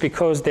 and just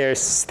because they're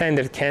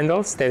standard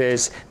candles, that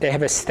is, they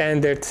have a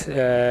standard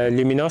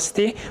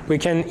luminosity, we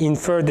can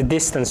infer the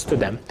distance to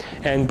them.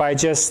 And by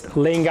just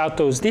laying out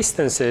those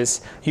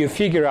distances, you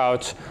figure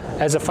out,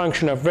 as a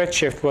function of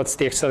redshift, what's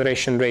the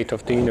acceleration rate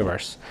of the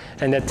universe.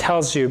 And that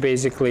tells you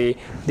basically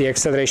the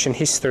acceleration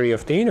history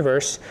of the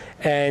universe.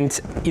 And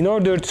in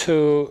order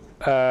to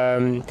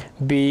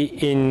be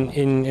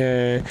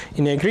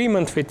in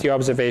agreement with the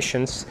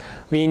observations,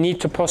 we need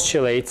to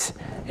postulate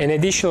an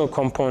additional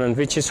component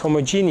which is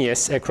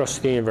homogeneous across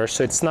the universe.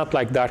 So it's not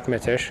like dark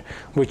matter,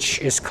 which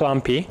is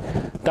clumpy.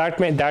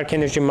 Dark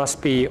energy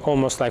must be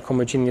almost like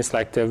homogeneous,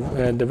 like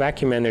the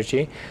vacuum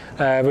energy,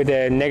 with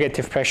a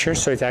negative pressure,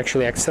 so it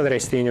actually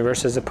accelerates the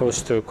universe as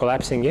opposed to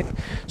collapsing it.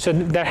 So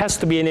there has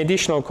to be an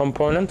additional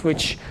component,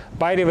 which,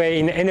 by the way,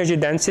 in energy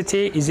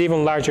density is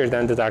even larger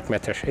than the dark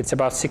matter. It's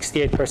about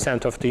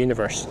 68% of the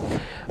universe.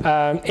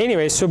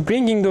 Anyway, so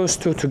bringing those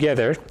two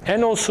together,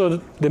 and also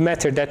the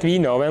matter that we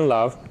know and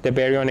love, the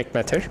baryonic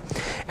matter.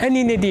 And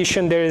in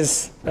addition, there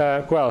is,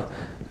 I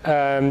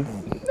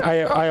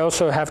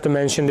also have to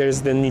mention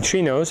there's the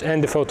neutrinos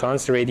and the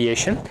photons, the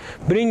radiation.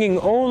 Bringing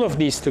all of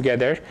these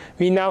together,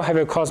 we now have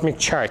a cosmic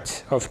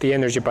chart of the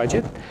energy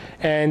budget,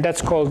 and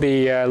that's called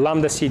the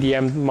lambda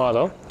CDM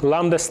model.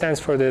 Lambda stands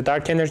for the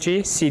dark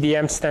energy,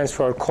 CDM stands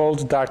for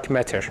cold dark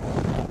matter.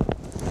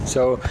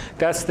 So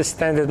that's the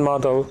standard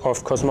model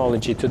of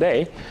cosmology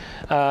today.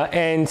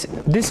 And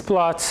this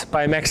plot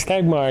by Max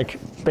Tegmark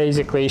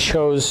basically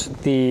shows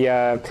the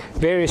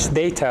various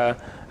data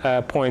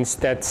points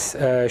that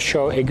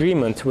show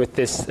agreement with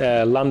this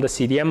lambda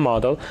CDM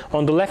model.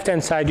 On the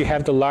left-hand side, you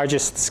have the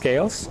largest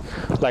scales,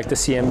 like the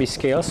CMB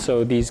scales,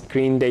 so these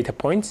green data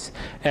points.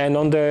 And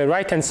on the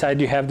right-hand side,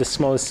 you have the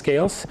smallest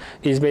scales.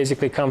 These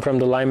basically come from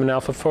the Lyman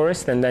alpha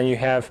forest, and then you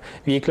have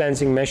weak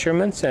lensing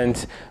measurements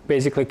and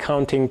basically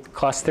counting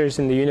clusters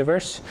in the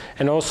universe.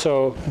 And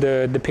also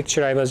the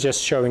picture I was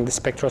just showing, the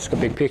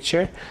spectroscopic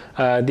picture.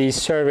 These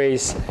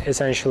surveys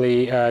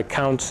essentially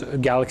count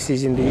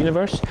galaxies in the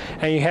universe.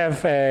 And you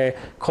have a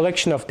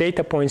collection of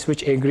data points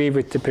which agree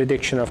with the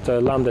prediction of the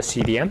lambda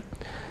CDM.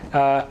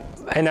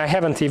 And I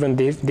haven't even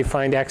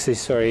defined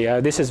axis, sorry.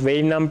 This is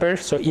wave number,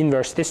 so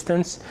inverse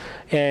distance.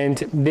 And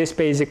this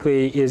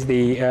basically is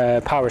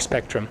the power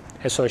spectrum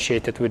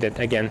associated with it.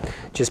 Again,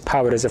 just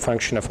power as a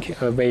function of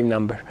wave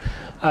number.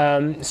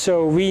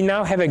 So we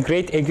now have a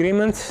great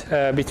agreement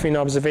between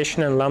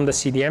observation and lambda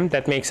CDM.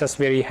 That makes us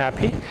very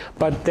happy.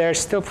 But there are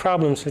still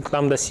problems with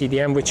lambda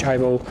CDM, which I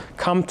will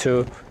come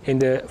to in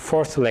the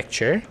fourth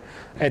lecture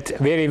at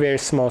very, very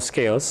small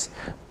scales.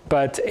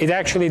 But it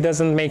actually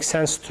doesn't make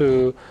sense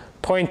to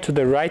point to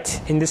the right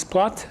in this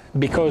plot,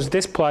 because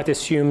this plot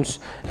assumes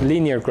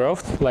linear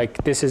growth, like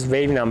this is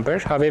wave number.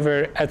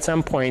 However, at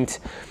some point,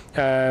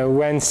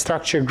 when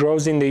structure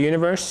grows in the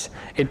universe,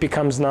 it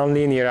becomes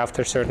nonlinear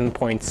after a certain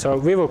point. So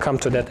we will come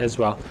to that as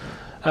well.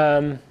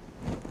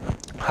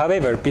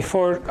 However,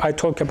 before I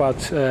talk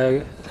about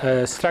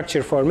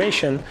structure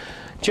formation,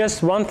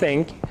 just one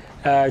thing,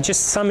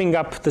 just summing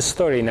up the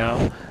story now.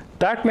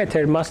 Dark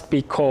matter must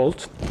be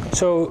cold.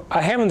 So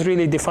I haven't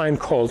really defined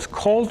cold.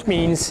 Cold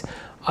means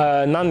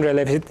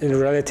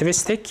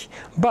non-relativistic,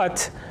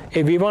 but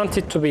if we want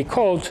it to be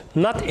cold,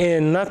 not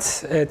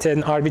at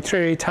an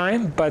arbitrary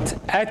time, but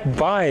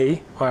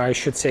by, or I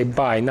should say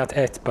by, not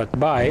at, but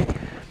by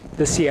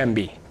the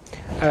CMB.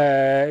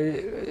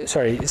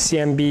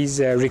 CMB's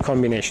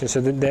recombination.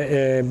 So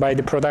by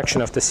the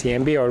production of the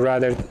CMB, or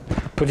rather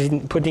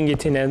putting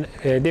it in a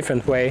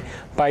different way,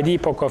 by the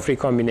epoch of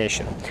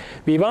recombination.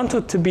 We want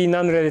it to be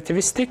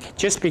non-relativistic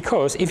just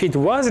because if it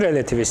was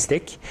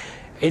relativistic,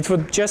 it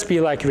would just be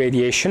like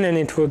radiation, and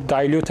it would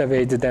dilute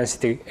away the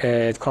density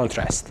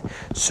contrast.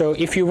 So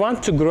if you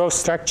want to grow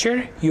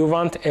structure, you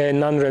want a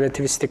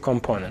non-relativistic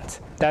component.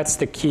 That's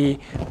the key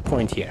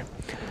point here.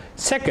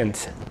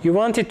 Second, you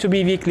want it to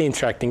be weakly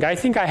interacting. I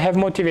think I have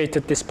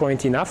motivated this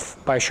point enough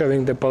by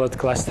showing the bullet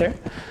cluster.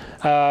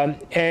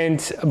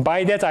 And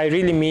by that, I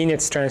really mean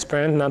it's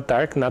transparent, not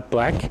dark, not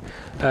black.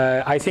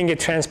 I think a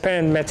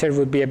transparent matter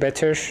would be a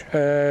better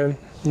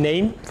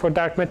name for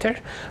dark matter.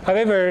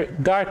 However,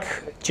 dark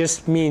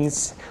just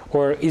means,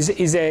 or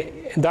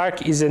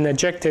dark is an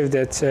adjective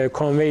that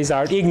conveys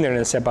our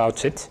ignorance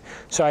about it.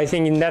 So I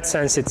think in that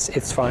sense,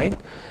 it's fine.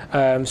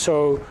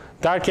 So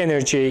dark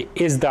energy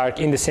is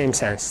dark in the same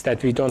sense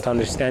that we don't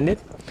understand it.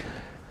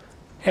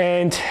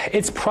 And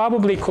it's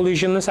probably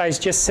collisionless. I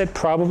just said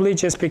probably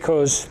just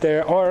because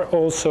there are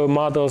also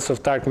models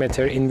of dark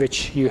matter in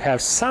which you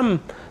have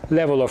some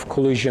level of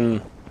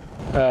collision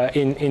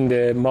in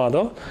the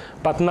model,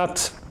 but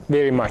not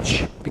very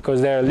much because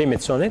there are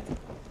limits on it.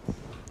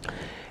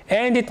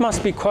 And it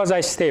must be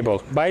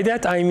quasi-stable. By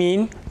that I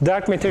mean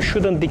dark matter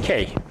shouldn't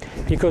decay,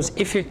 because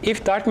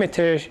if dark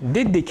matter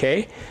did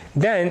decay,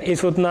 then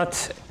it would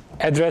not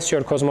address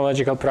your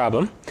cosmological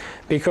problem,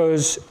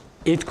 because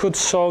it could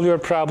solve your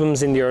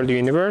problems in the early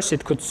universe,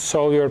 it could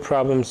solve your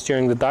problems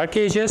during the dark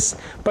ages,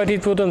 but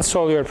it wouldn't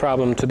solve your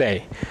problem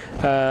today.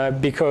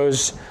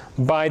 Because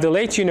by the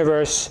late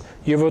universe,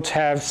 you would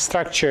have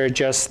structure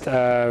just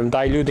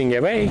diluting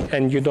away,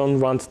 and you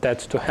don't want that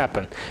to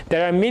happen.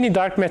 There are many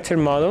dark matter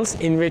models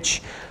in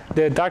which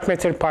the dark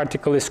matter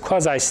particle is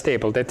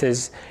quasi-stable. That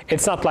is,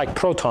 it's not like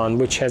proton,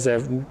 which has a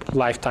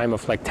lifetime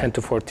of like 10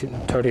 to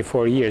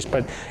 34 years,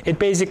 but it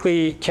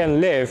basically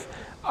can live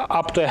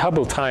up to a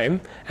Hubble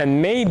time,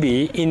 and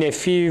maybe in a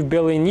few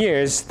billion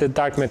years the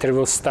dark matter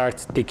will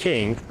start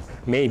decaying.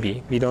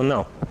 Maybe, we don't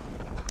know.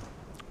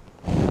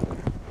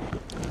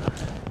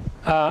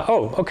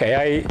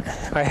 Okay,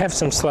 I have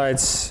some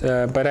slides,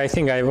 but I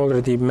think I've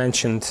already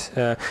mentioned.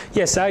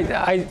 Yes,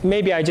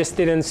 maybe I just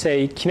didn't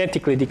say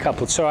kinetically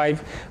decoupled. So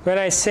when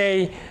I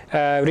say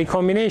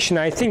recombination,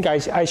 I think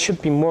I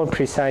should be more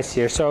precise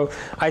here. So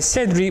I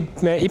said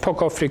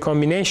epoch of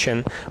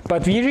recombination,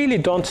 but we really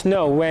don't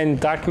know when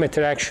dark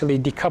matter actually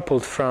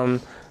decoupled from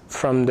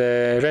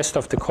the rest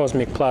of the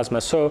cosmic plasma.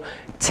 So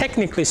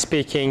technically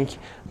speaking,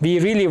 we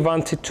really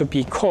want it to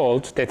be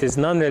called, that is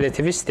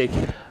non-relativistic,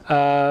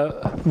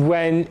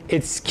 when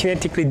it's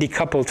kinetically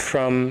decoupled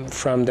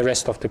from the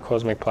rest of the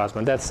cosmic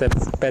plasma. That's a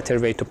better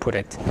way to put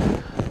it.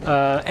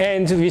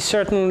 And we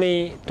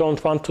certainly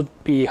don't want to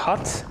be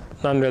hot,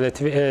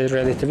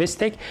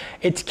 non-relativistic.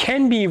 It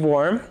can be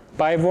warm.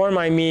 By warm,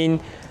 I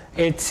mean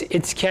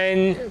it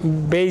can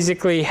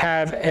basically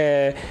have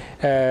a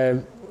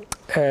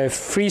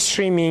free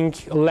streaming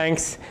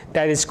length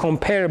that is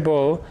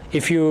comparable.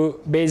 If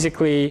you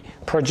basically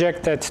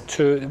project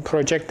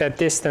that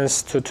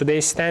distance to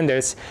today's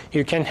standards,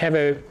 you can have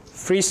a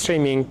free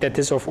streaming that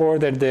is of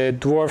order the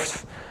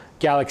dwarf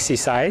galaxy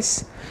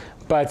size,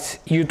 but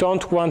you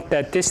don't want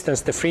that distance,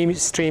 the free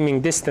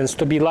streaming distance,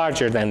 to be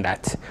larger than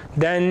that.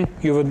 Then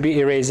you would be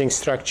erasing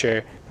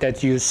structure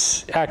that you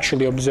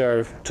actually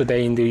observe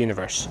today in the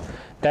universe.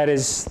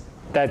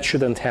 That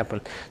shouldn't happen.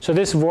 So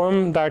this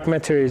warm dark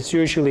matter is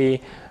usually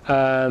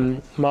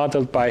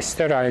modeled by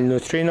sterile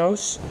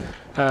neutrinos.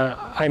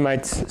 I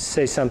might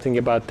say something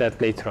about that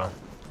later on.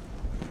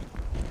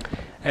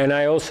 And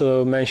I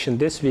also mentioned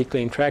this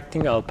weakly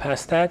interacting. I'll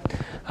pass that.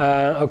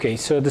 Okay,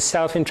 so the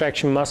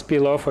self-interaction must be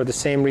low for the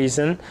same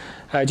reason.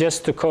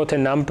 Just to quote a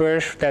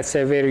number, that's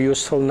a very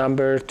useful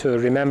number to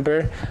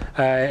remember.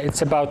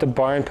 It's about a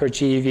barn per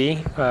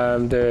GeV,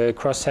 the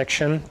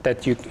cross-section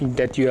that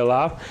you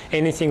allow.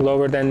 Anything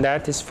lower than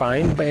that is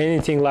fine, but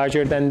anything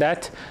larger than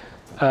that,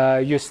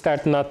 you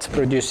start not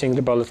producing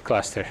the bullet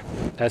cluster.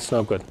 That's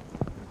no good.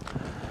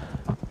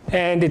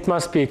 And it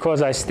must be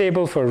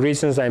quasi-stable for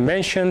reasons I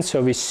mentioned.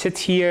 So we sit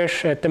here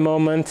at the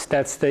moment.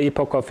 That's the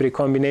epoch of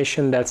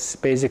recombination. That's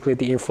basically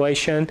the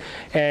inflation.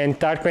 And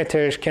dark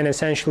matter can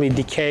essentially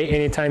decay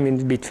anytime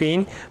in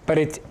between, but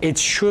it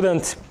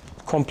shouldn't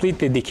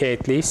completely decay,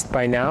 at least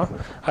by now.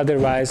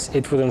 Otherwise,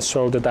 it wouldn't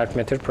solve the dark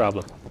matter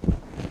problem.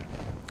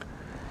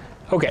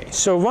 Okay,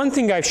 so one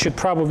thing I should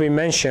probably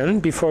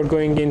mention before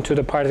going into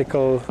the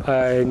particle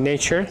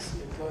nature.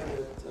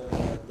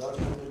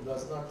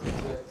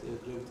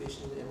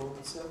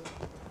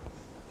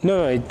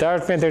 No,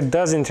 dark matter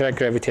does interact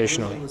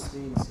gravitationally.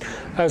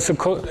 So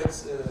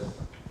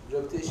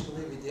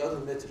gravitationally with the other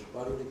matter,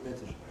 baryonic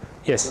matter.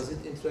 Yes. Does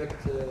it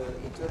interact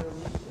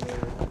internally?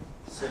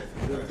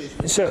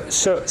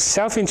 So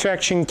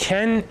self-interaction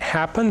can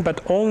happen,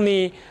 but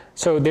only.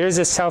 So there is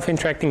a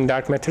self-interacting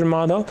dark matter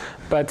model,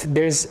 but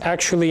there's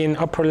actually an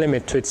upper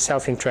limit to its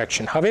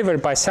self-interaction. However,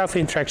 by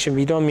self-interaction,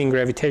 we don't mean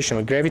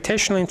gravitational.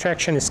 Gravitational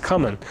interaction is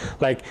common.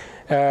 Like,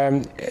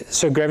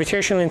 so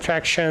gravitational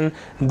interaction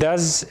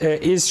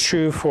is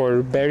true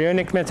for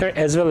baryonic matter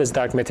as well as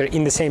dark matter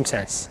in the same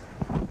sense.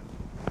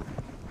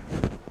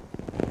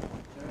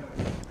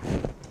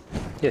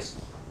 Yes.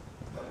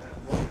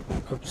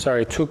 Oh,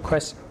 sorry, two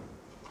questions.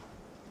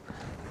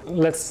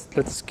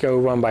 Let's go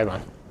one by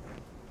one.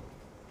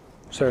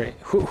 Sorry,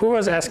 who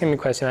was asking the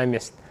question? I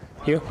missed.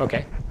 You?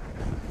 Okay.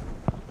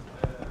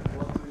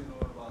 What do you know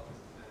about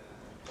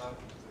dark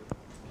matter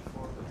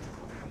before the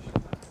recombination?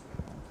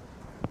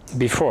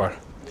 before.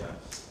 Yeah.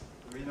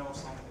 Do we know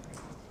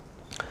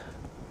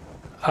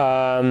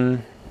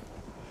something?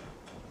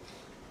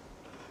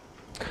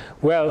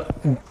 Well,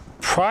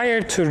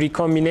 prior to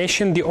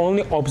recombination, the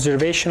only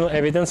observational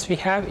evidence we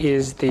have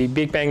is the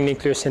Big Bang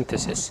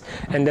nucleosynthesis,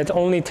 and that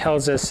only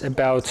tells us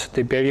about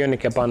the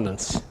baryonic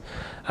abundance.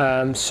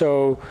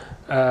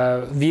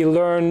 We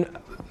learn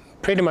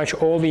pretty much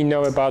all we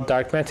know about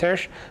dark matter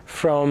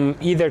from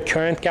either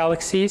current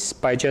galaxies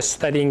by just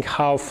studying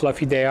how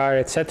fluffy they are,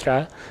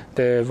 etc.,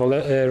 the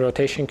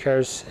rotation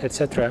curves,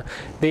 etc.,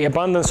 the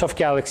abundance of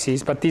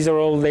galaxies, but these are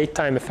all late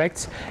time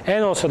effects,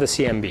 and also the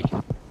CMB.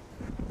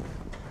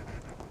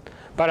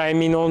 But I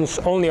mean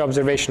only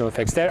observational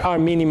effects. There are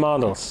mini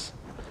models.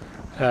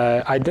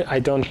 I'm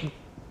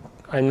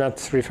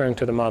not referring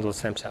to the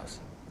models themselves.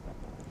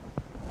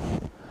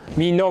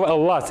 We know a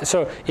lot.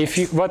 So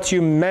what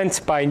you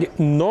meant by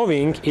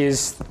knowing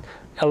is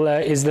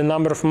the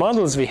number of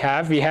models we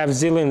have. We have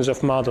zillions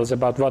of models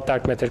about what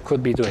dark matter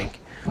could be doing.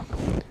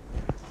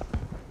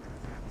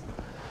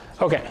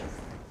 Okay.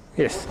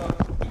 Yes. What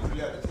are the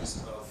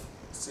peculiarities of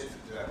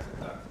self-interactive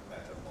dark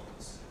matter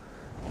models?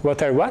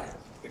 What are what?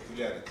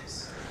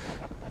 Peculiarities.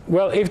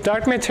 Well, if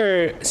dark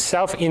matter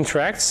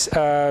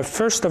self-interacts,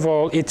 first of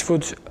all, it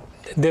would.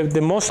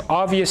 The most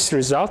obvious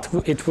result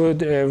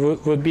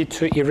would be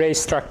to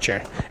erase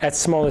structure at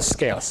smaller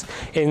scales.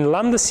 In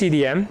lambda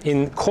CDM,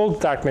 in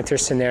cold dark matter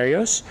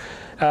scenarios,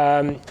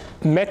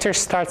 matter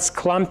starts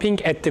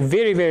clumping at the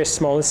very, very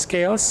small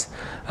scales.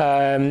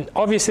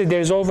 Obviously,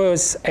 there's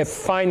always a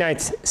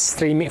finite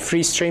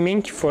free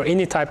streaming for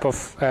any type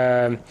of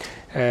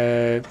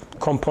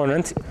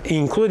component,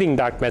 including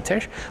dark matter,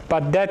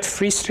 but that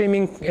free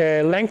streaming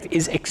length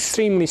is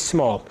extremely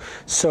small.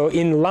 So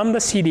in lambda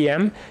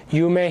CDM,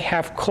 you may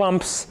have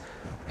clumps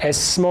as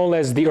small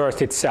as the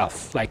Earth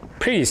itself, like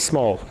pretty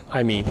small,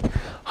 I mean.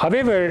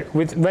 However,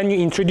 when you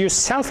introduce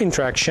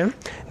self-interaction,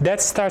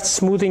 that starts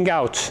smoothing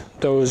out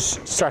those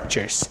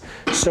structures.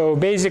 So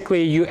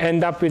basically, you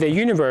end up with a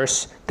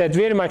universe that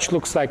very much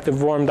looks like the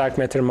warm dark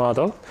matter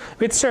model,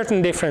 with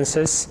certain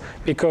differences,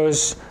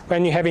 because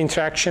when you have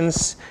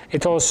interactions,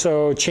 it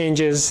also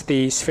changes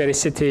the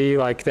sphericity,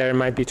 like there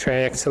might be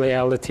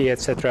triaxiality,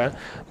 etc.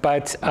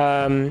 But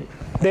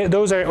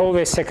those are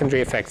always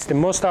secondary effects. The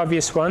most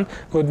obvious one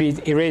would be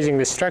erasing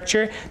the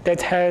structure.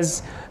 That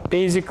has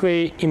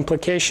basically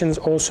implications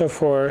also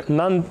for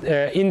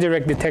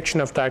indirect detection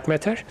of dark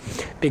matter,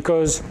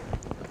 because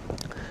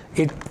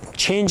it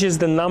changes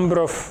the number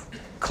of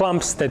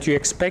clumps that you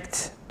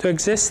expect to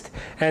exist,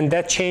 and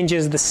that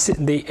changes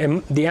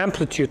the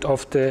amplitude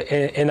of the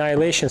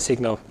annihilation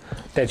signal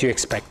that you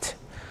expect.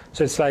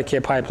 So it's like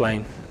a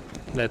pipeline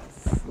that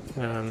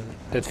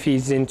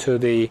feeds into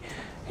the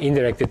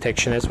indirect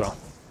detection as well.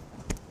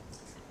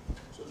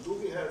 So do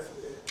we have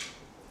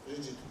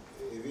rigid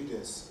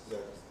evidence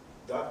that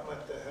dark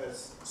matter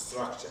has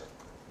structure?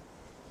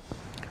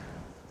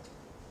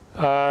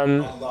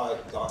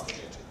 Unlike dark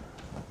energy.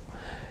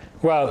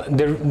 Well,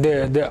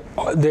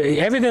 the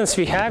evidence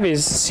we have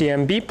is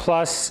CMB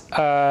plus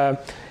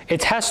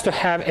it has to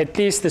have at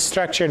least the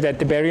structure that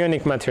the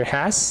baryonic matter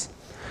has.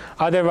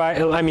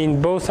 Otherwise, I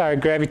mean, both are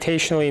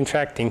gravitationally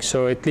interacting,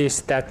 so at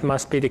least that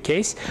must be the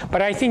case.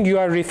 But I think you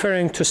are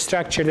referring to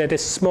structure that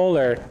is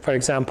smaller, for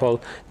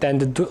example,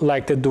 than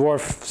like the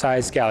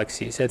dwarf-sized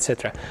galaxies,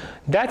 etc.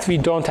 That we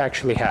don't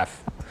actually have.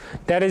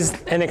 That is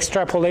an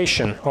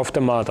extrapolation of the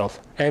model,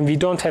 and we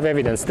don't have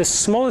evidence. The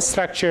smallest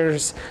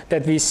structures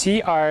that we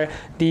see are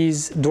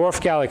these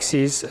dwarf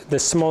galaxies, the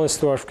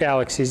smallest dwarf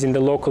galaxies in the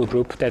local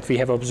group that we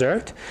have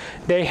observed.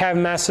 They have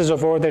masses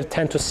of order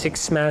 10 to 6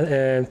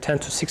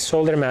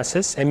 solar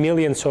masses, 1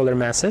 million solar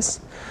masses,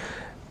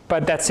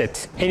 but that's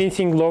it.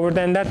 Anything lower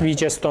than that, we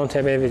just don't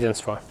have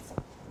evidence for.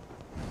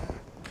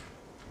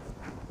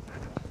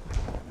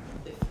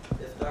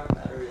 If dark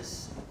matter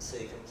is,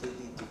 say,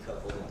 completely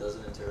decoupled and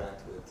doesn't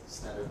interact with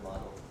standard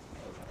model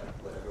of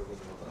whatever we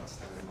know about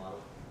standard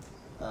model,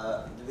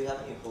 do we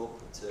have any hope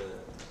to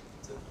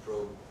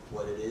probe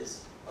what it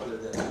is other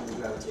than only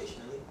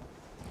gravitationally?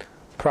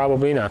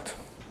 Probably not.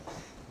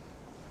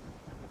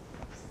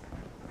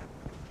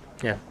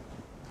 Yeah,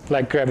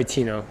 like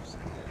gravitino.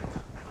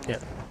 Yeah.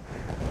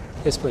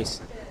 Yes,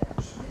 please.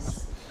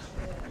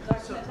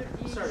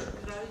 Sorry,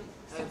 could I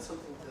add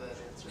something to that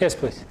answer? Yes,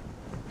 please.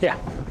 Yeah.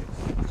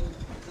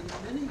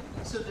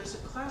 So there's a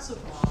class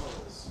of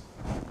models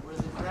where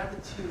the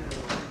gravitino,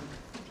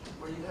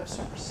 where you have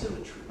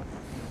supersymmetry,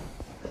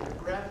 and the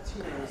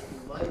gravitino is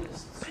the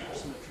lightest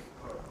supersymmetric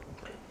particle.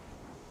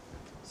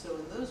 So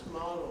in those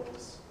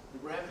models, the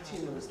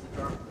gravitino is the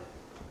dark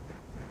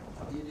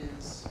matter. It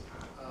is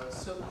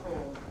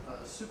so-called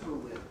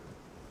superwind.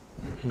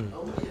 It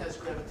only has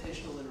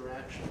gravitational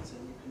interactions,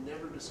 and you can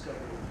never discover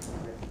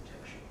indirect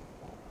detection.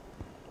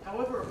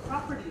 However, a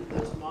property of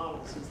those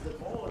models is that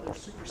all other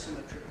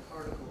supersymmetric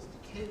particles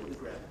decay to the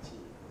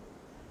gravitino,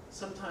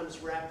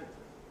 sometimes rapidly.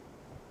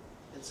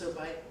 And so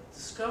by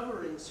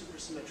discovering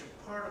supersymmetric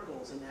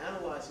particles and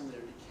analyzing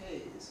their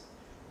decays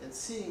and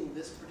seeing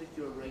this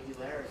particular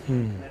regularity,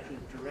 you can actually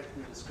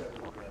directly discover the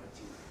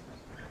gravitino.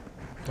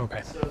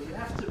 Okay. So you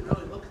have to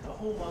really look at the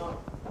whole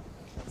model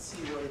and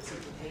see what its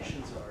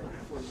implications are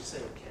before you say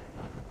it can.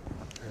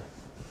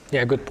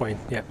 Yeah, good point.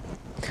 Yeah.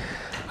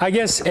 I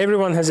guess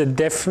everyone has a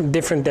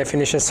different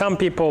definition. Some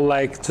people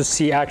like to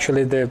see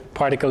actually the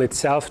particle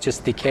itself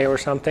just decay or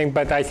something,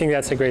 but I think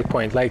that's a great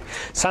point. Like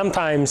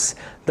sometimes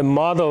the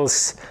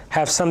models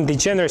have some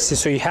degeneracy,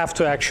 so you have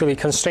to actually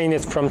constrain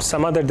it from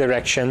some other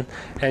direction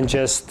and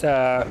just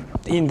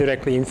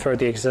indirectly infer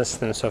the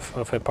existence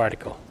of a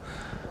particle.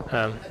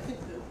 I think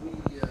that we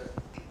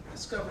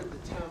discovered the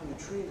tau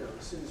neutrino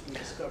as soon as we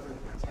discovered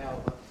the tau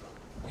electron.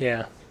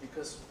 Yeah.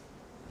 Because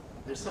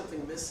there's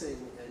something missing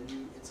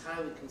and it's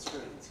highly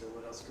constrained, so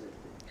what else can it be?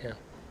 Yeah.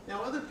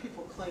 Now other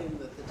people claim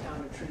that the tau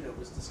neutrino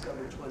was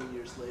discovered 20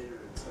 years later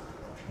in some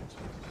directions.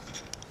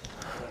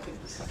 But I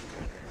think this is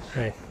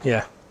Right.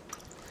 Yeah.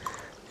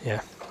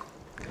 Yeah.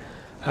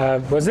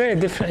 Was there a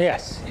different?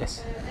 Yes.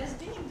 Yes. As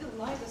being the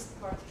lightest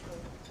particle,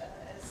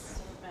 as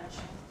you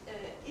mentioned,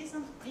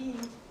 isn't being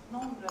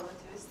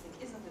non-relativistic,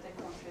 isn't it a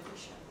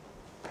contradiction?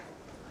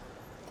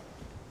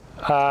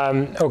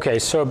 Okay.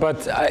 So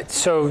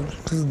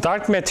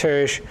dark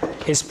matter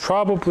is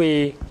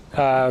probably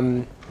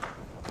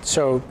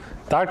so.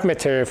 Dark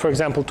matter, for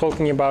example,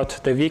 talking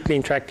about the weakly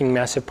interacting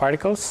massive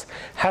particles,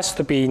 has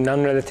to be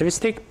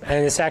non-relativistic,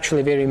 and it's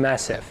actually very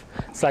massive.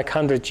 It's like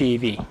 100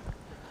 GeV.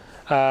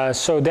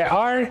 So there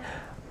are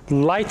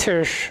light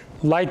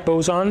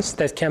bosons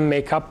that can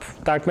make up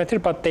dark matter,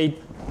 but they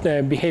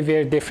behave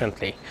very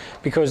differently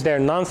because they're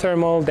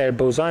non-thermal, they're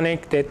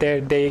bosonic,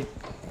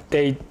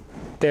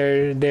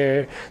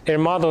 their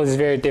model is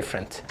very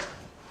different.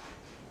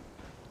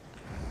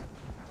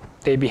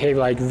 They behave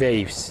like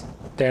waves.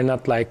 They're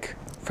not like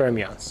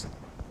fermions.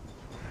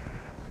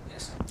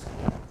 Yes. But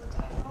I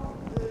know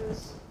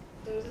there's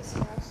a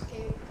small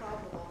scale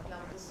problem of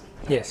lambda C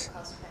Yes.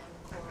 Caspian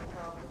core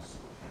problems,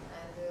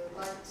 and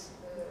light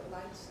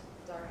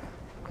dark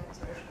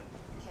matter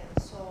can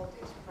solve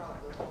this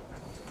problem to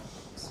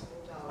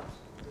smooth out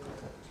to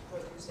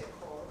produce a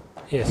core.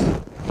 Yes. As if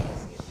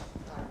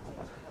dark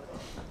matter hello.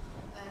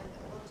 And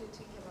what do you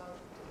think about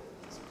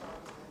this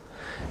problem?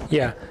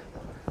 Yeah.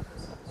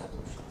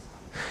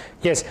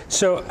 Yes,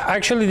 so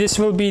actually this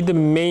will be the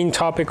main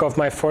topic of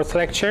my fourth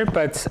lecture,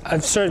 but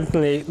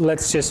certainly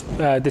let's just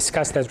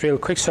discuss that real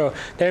quick. So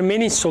there are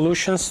many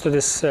solutions to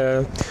this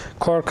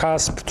core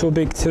cusp, too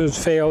big to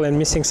fail, and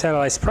missing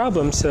satellites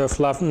problems of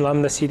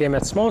lambda CDM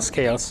at small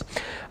scales.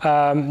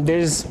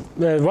 There's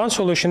one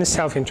solution is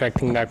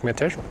self-interacting dark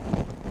matter.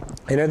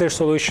 Another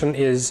solution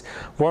is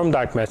warm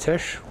dark matter,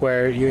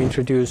 where you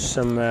introduce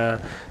some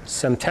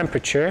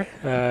temperature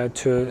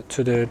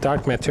to the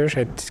dark matter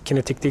at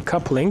kinetic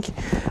decoupling,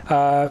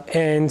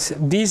 and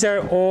these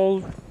are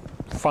all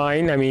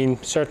fine. I mean,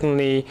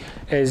 certainly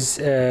as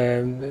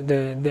they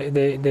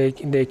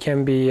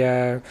can be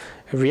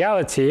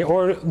reality,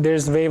 or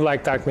there's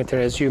wave-like dark matter,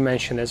 as you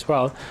mentioned as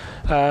well.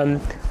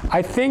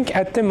 I think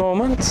at the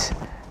moment,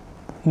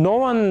 no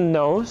one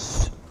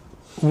knows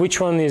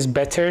which one is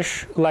better.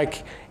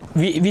 Like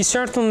we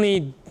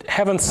certainly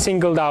haven't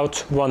singled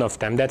out one of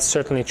them. That's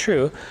certainly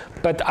true.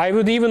 But I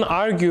would even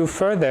argue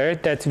further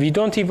that we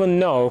don't even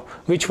know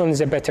which one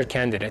is a better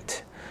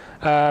candidate,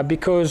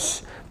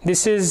 because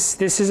this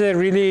is a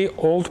really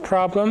old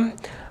problem,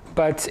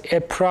 but a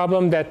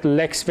problem that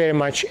lacks very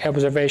much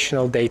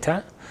observational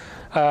data.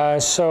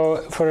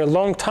 So for a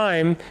long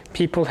time,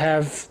 people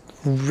have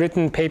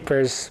written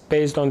papers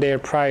based on their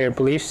prior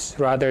beliefs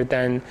rather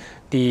than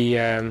the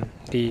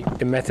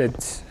method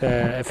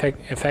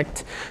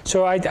effect.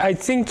 So I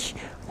think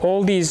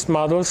all these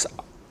models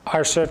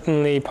are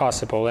certainly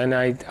possible, and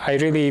I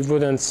really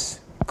wouldn't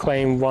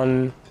claim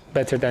one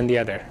better than the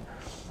other.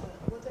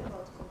 What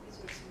about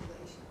computer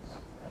simulations?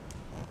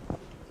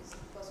 Is it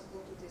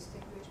possible to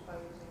distinguish by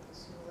using the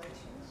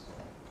simulations?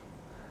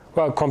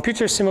 Well,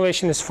 computer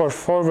simulation is for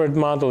forward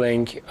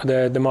modeling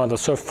the model.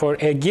 So for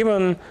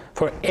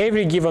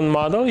every given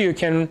model, you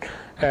can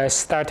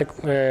start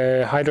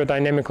a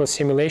hydrodynamical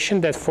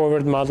simulation that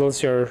forward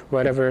models your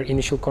whatever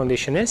initial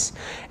condition is.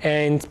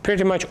 And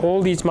pretty much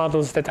all these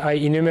models that I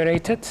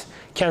enumerated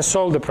can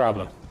solve the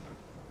problem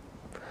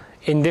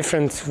in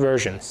different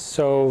versions.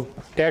 So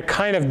they're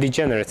kind of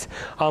degenerate.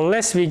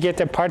 Unless we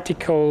get a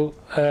particle,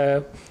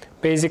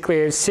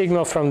 basically a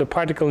signal from the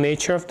particle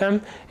nature of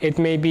them, it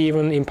may be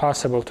even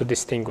impossible to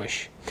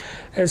distinguish.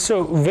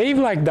 So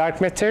wave-like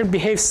dark matter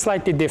behaves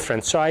slightly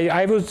different. So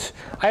I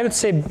would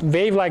say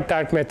wave-like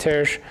dark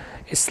matter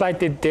is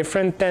slightly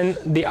different than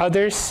the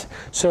others.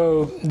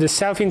 So the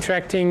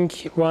self-interacting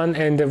one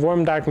and the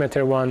warm dark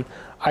matter one,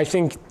 I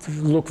think,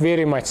 look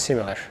very much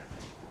similar.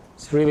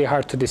 It's really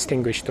hard to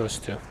distinguish those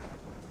two.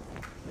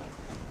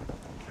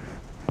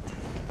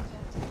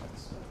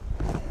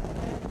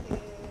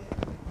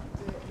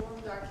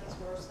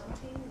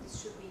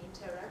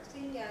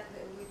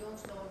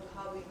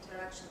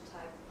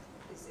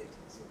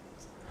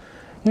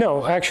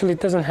 No, actually it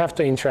doesn't have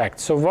to interact.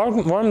 So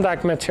warm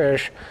dark matter,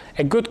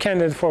 a good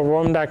candidate for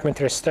warm dark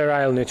matter is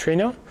sterile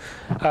neutrino.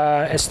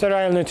 A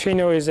sterile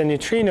neutrino is a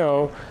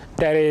neutrino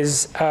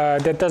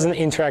that doesn't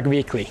interact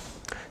weakly.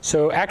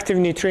 So active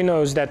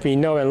neutrinos that we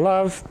know and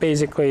love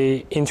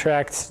basically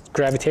interact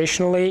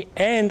gravitationally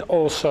and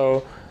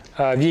also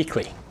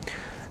weakly.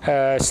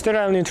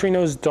 Sterile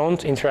neutrinos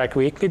don't interact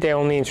weakly, they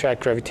only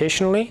interact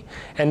gravitationally,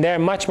 and they're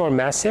much more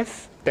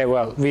massive.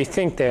 Well, we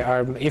think they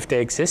are, if they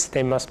exist,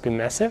 they must be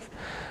massive.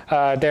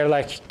 They're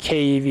like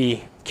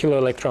keV, kilo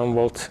electron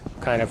volt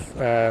kind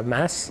of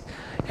mass,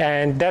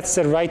 and that's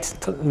the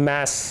right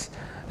mass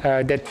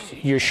that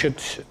you should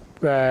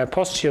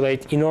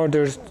postulate in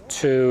order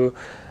to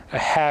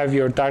have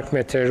your dark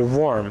matter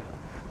warm.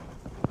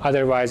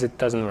 Otherwise, it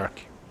doesn't work.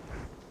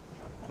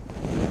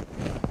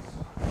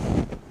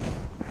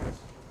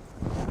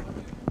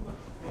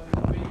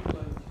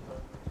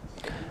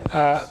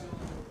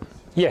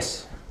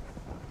 Yes.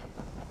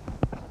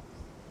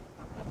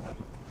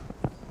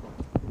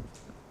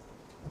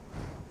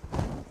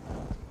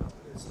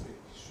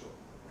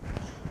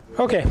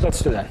 Okay,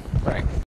 let's do that. All right.